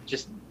kind of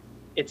just,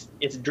 it's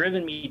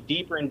driven me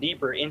deeper and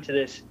deeper into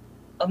this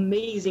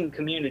amazing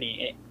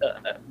community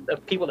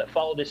of people that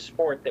follow this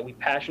sport that we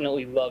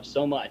passionately love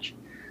so much.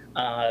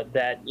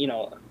 That,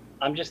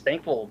 I'm just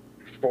thankful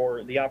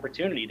for the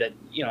opportunity that,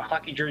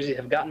 hockey jerseys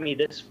have gotten me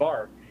this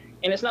far.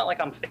 And it's not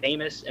like I'm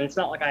famous, and it's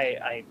not like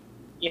I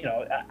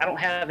don't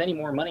have any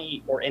more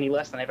money or any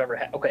less than I've ever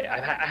had. Okay,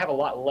 I have a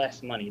lot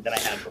less money than I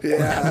had before.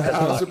 Yeah,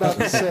 I was about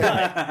to say.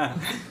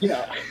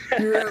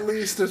 You're at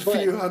least a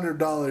few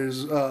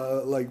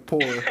 $100 like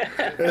poor.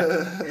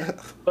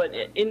 But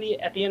at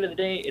the end of the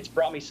day, it's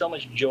brought me so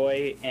much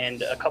joy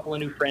and a couple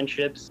of new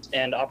friendships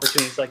and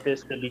opportunities like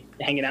this to be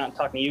hanging out and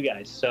talking to you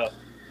guys. So,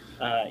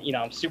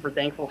 I'm super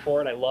thankful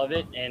for it. I love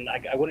it, and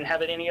I wouldn't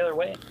have it any other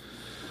way.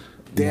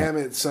 Damn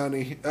it,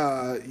 Sonny.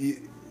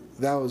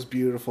 That was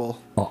beautiful.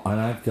 Oh, and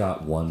I've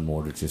got one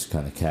more to just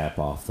kind of cap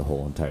off the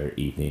whole entire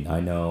evening. I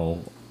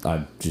know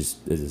I'm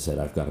just, as I said,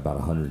 I've got about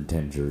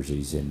 110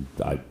 jerseys, and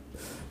I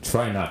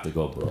try not to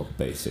go broke,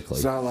 basically.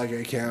 It's not like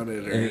I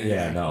counted. Or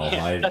yeah, no.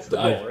 That's the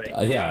goal, right?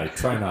 I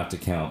try not to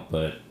count,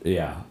 but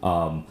yeah.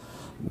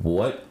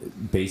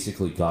 What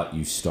basically got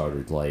you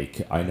started?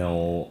 Like, I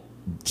know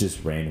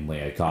just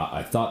randomly I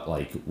thought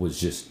like was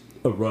just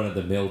a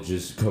run-of-the-mill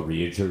just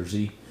Korea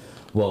jersey.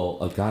 Well,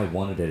 a guy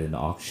wanted it at an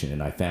auction,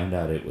 and I found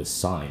out it was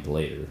signed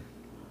later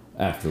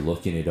after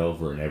looking it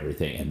over and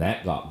everything, and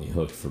that got me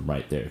hooked from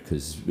right there,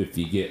 because if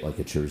you get, like,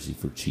 a jersey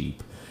for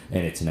cheap,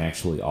 and it's an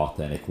actually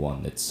authentic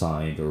one that's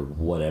signed or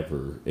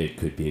whatever, it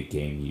could be a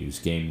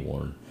game-used,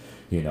 game-worn,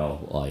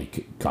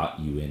 like, got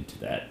you into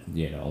that,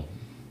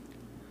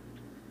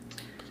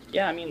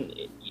 Yeah,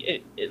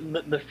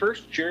 the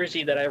first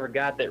jersey that I ever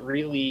got that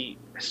really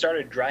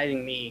started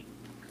driving me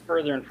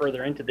further and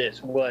further into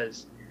this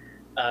was...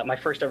 my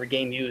first ever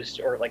game used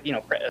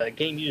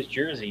game used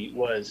jersey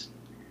was,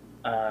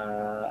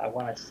 I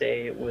want to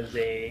say it was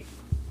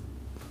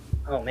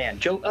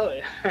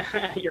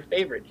your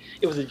favorite.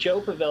 It was a Joe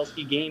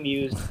Pavelski game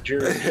used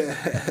jersey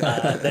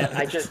that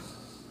I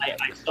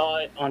saw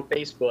it on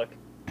Facebook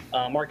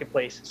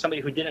Marketplace.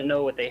 Somebody who didn't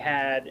know what they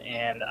had,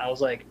 and I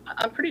was like,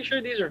 I'm pretty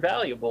sure these are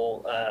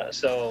valuable. But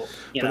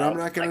I'm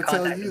not going to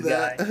tell you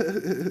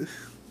that.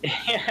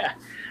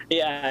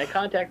 Yeah, I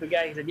contacted the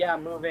guy. He said, "Yeah,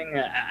 I'm moving.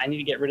 I need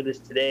to get rid of this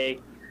today."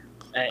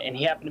 And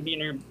he happened to be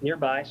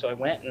nearby, so I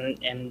went.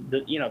 And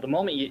the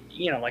moment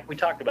like we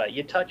talked about,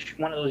 you touch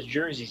one of those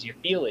jerseys, you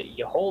feel it,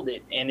 you hold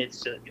it, and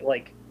it's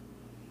like,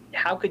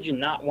 how could you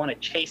not want to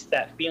chase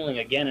that feeling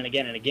again and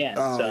again and again?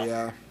 Oh, so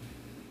yeah.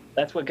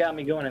 That's what got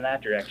me going in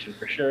that direction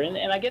for sure.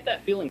 And I get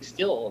that feeling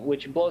still,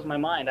 which blows my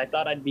mind. I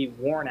thought I'd be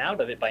worn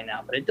out of it by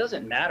now, but it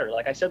doesn't matter.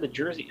 Like I said, the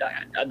jersey,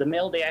 the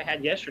mail day I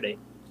had yesterday,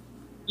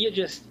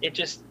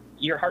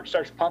 your heart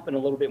starts pumping a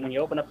little bit when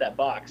you open up that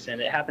box, and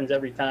it happens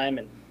every time.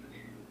 And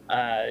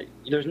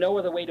there's no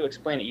other way to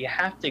explain it. You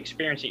have to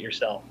experience it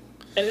yourself.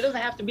 And it doesn't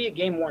have to be a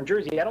game-worn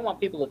jersey. I don't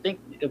want people to think,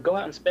 go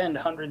out and spend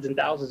hundreds and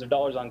thousands of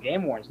dollars on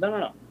game-worns.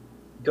 No.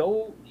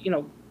 Go,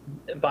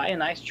 buy a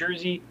nice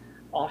jersey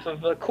off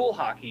of Cool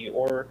Hockey,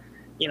 or,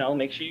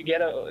 make sure you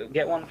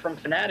get one from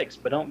Fanatics,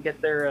 but don't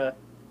get their,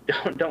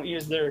 don't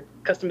use their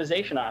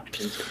customization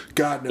options.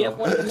 God, no. Get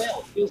one in the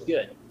mail. It feels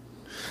good.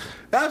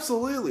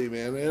 Absolutely,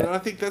 man, and I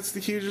think that's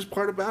the hugest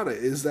part about it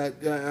is that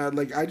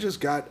I just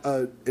got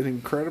an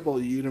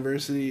incredible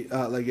university,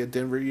 like a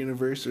Denver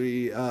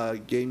University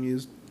game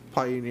used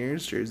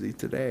Pioneers jersey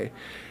today,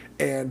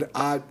 And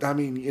I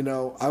mean, you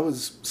know, I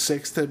was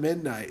 6 to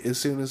midnight as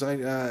soon as I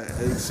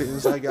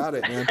got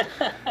it, man.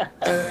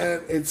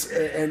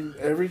 and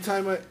every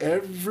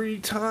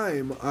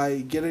time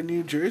I get a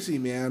new jersey,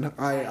 man,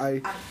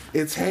 I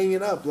it's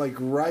hanging up like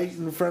right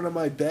in front of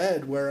my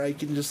bed where I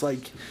can just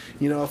like,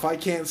 you know, if I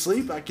can't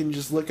sleep, I can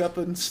just look up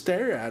and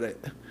stare at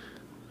it.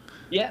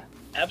 Yeah,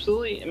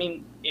 absolutely. I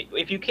mean,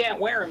 if you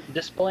can't wear them,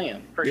 display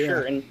them for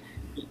sure. And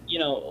you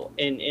know,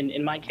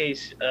 in my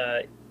case,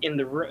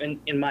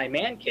 in my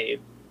man cave,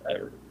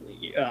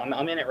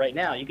 I'm in it right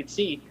now. You can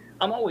see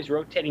I'm always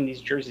rotating these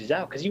jerseys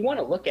out because you want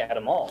to look at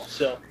them all.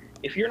 So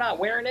if you're not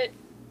wearing it,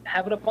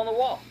 have it up on the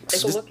wall.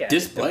 Take a look at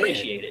it.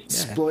 Appreciate it.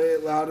 Display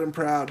it loud and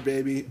proud,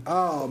 baby.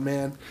 Oh,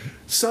 man.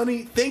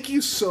 Sonny, thank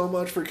you so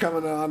much for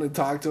coming on and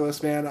talk to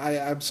us, man.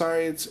 I'm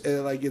sorry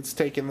it's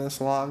taken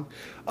this long.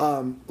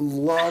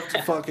 Loved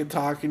fucking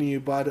talking to you,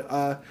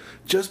 bud.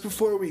 Just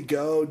before we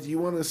go, do you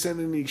want to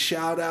send any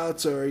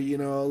shout-outs or, you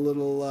know, a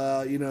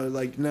little, you know,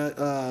 like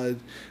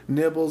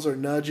nibbles or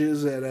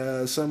nudges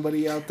at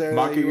somebody out there?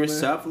 Market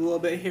yourself a little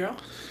bit, Hero?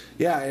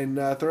 Yeah, and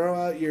throw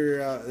out your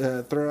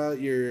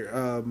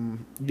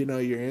you know,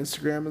 your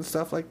Instagram and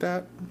stuff like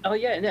that. Oh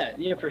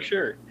yeah, for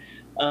sure.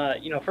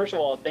 You know, first of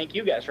all, thank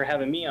you guys for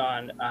having me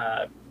on.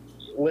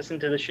 Listen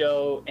to the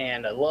show,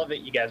 and I love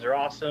it. You guys are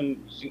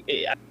awesome.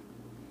 I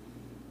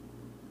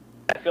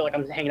feel like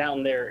I'm hanging out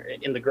in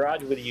the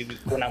garage with you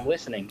when I'm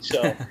listening.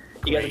 So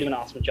you guys are doing an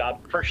awesome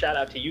job. First shout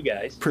out to you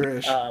guys.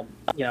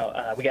 You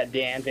know, we got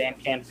Dan, Van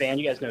Can Fan.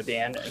 You guys know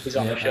Dan. He's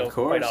on the show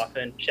quite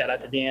often. Shout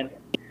out to Dan.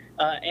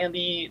 And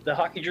the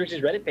Hockey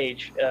Jerseys Reddit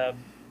page,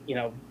 you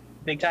know,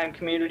 big time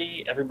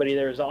community. Everybody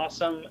there is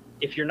awesome.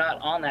 If you're not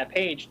on that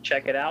page,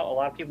 check it out. A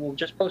lot of people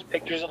just post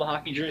pictures of the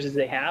hockey jerseys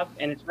they have,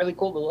 and it's really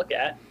cool to look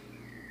at.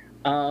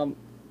 And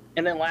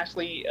then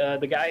lastly,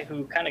 the guy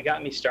who kind of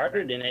got me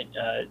started in it,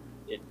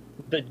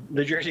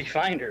 the Jersey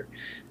Finder,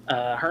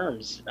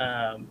 Herms.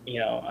 You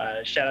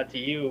know, shout out to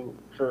you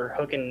for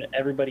hooking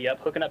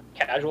up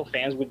casual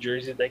fans with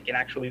jerseys they can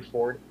actually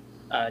afford.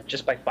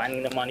 Just by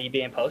finding them on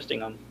eBay and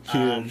posting them.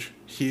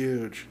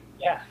 Huge.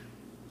 Yeah,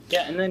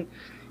 and then,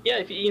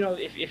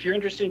 if you're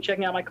interested in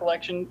checking out my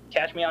collection,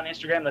 catch me on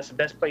Instagram. That's the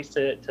best place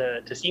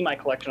to see my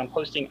collection.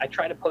 I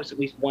try to post at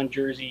least one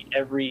jersey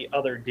every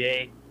other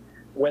day,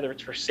 whether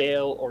it's for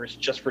sale or it's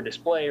just for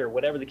display or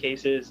whatever the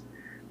case is.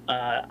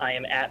 I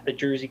am at the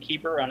Jersey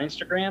Keeper on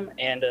Instagram,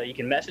 and you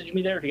can message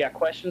me there if you got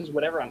questions,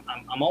 whatever.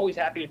 I'm always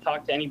happy to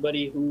talk to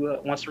anybody who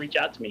wants to reach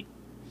out to me.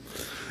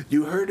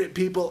 You heard it,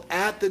 people.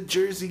 At the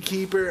Jersey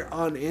Keeper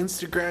on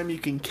Instagram. You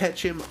can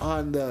catch him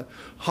on the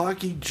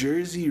Hockey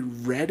Jersey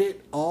Reddit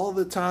all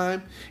the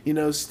time. You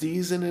know,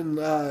 Steezen and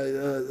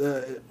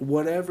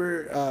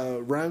whatever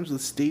rhymes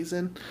with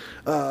Steezen.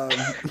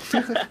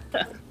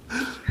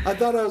 I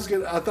thought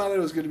it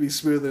was gonna be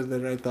smoother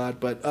than I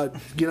thought, but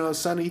you know,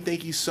 Sonny,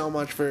 thank you so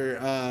much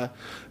for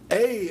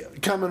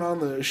coming on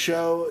the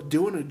show,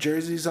 doing a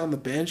Jerseys on the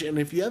Bench. And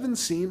if you haven't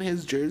seen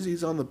his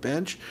Jerseys on the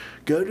Bench,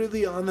 go to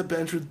the On the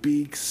Bench with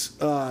Beaks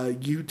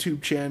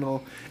YouTube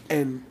channel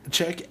and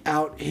check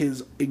out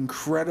his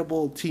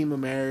incredible Team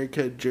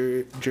America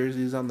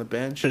Jerseys on the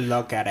Bench.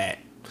 Look at it.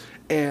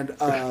 And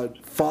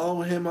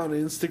follow him on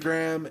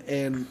Instagram.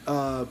 And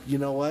you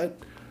know what,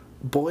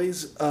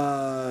 boys,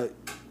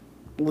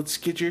 let's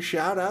get your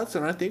shout outs,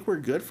 and I think we're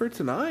good for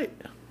tonight.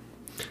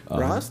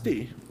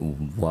 Rusty.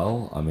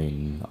 Well, I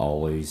mean,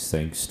 always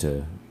thanks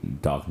to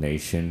Dog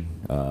Nation,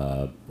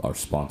 our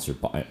sponsor,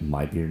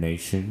 My Beer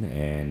Nation,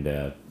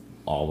 and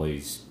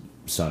always,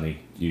 Sonny,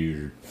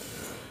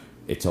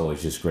 it's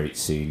always just great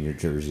seeing your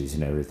jerseys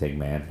and everything,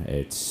 man.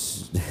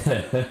 It's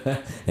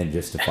and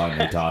just to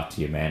finally talk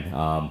to you,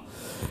 man.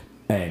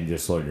 And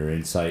just learn your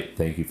insight.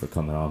 Thank you for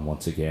coming on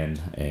once again,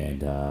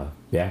 and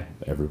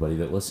everybody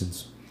that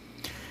listens.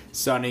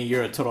 Sonny,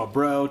 you're a total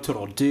bro,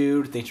 total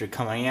dude. Thanks for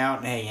coming out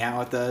and hanging out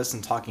with us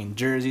and talking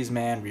jerseys,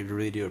 man. We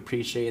really do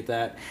appreciate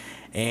that.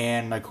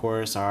 And, of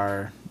course,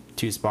 our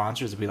two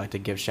sponsors, we like to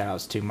give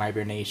shout-outs to My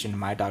Beer Nation,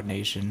 My Dog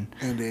Nation.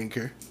 And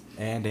Anchor.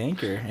 And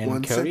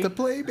One Cody. set to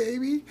play,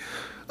 baby.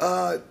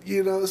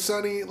 You know,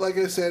 Sonny, like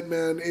I said,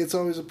 man, it's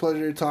always a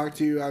pleasure to talk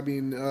to you. I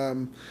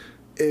mean,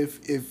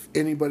 if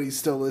anybody's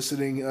still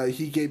listening,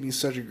 he gave me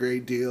such a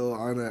great deal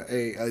on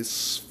a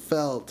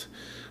svelte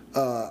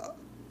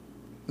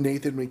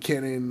Nathan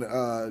MacKinnon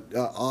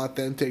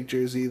authentic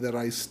jersey that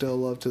I still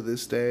love to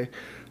this day.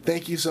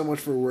 Thank you so much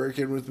for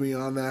working with me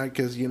on that,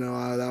 because you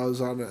know that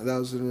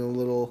was in a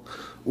little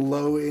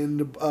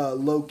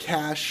low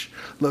cash,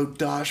 low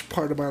dosh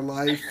part of my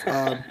life.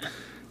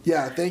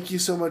 Yeah, thank you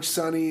so much,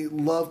 Sonny.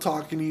 Love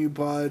talking to you,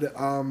 bud.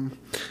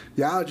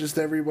 Just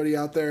everybody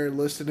out there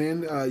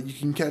listening, you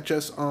can catch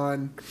us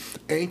on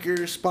Anchor,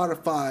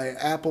 Spotify,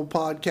 Apple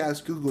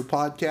Podcasts, Google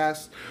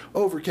Podcasts,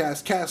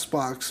 Overcast,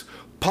 Castbox,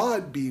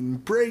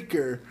 Podbean,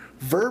 Breaker,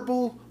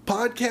 Verbal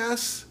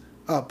Podcasts,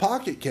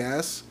 Pocket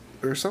Casts,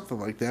 or something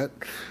like that,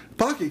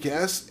 Pocket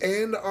Casts,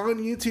 and on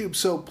YouTube.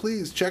 So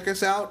please check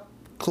us out.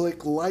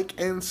 click like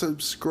and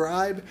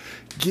subscribe.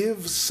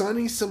 Give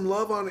Sonny some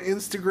love on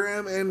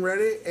Instagram and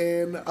Reddit.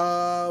 And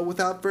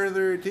without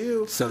further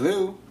ado,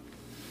 Salute.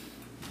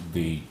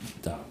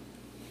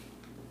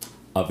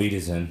 Auf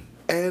Wiedersehen.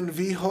 And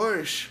V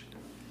Horsch.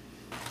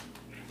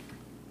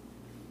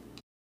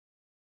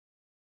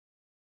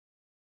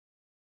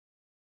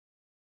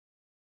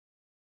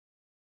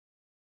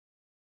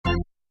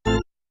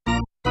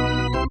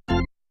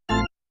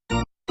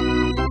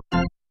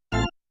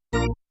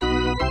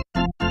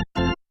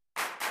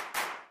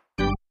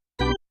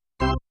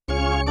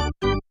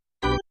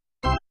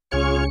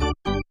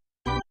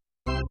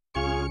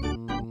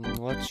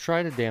 Let's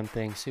try the damn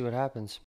thing, see what happens.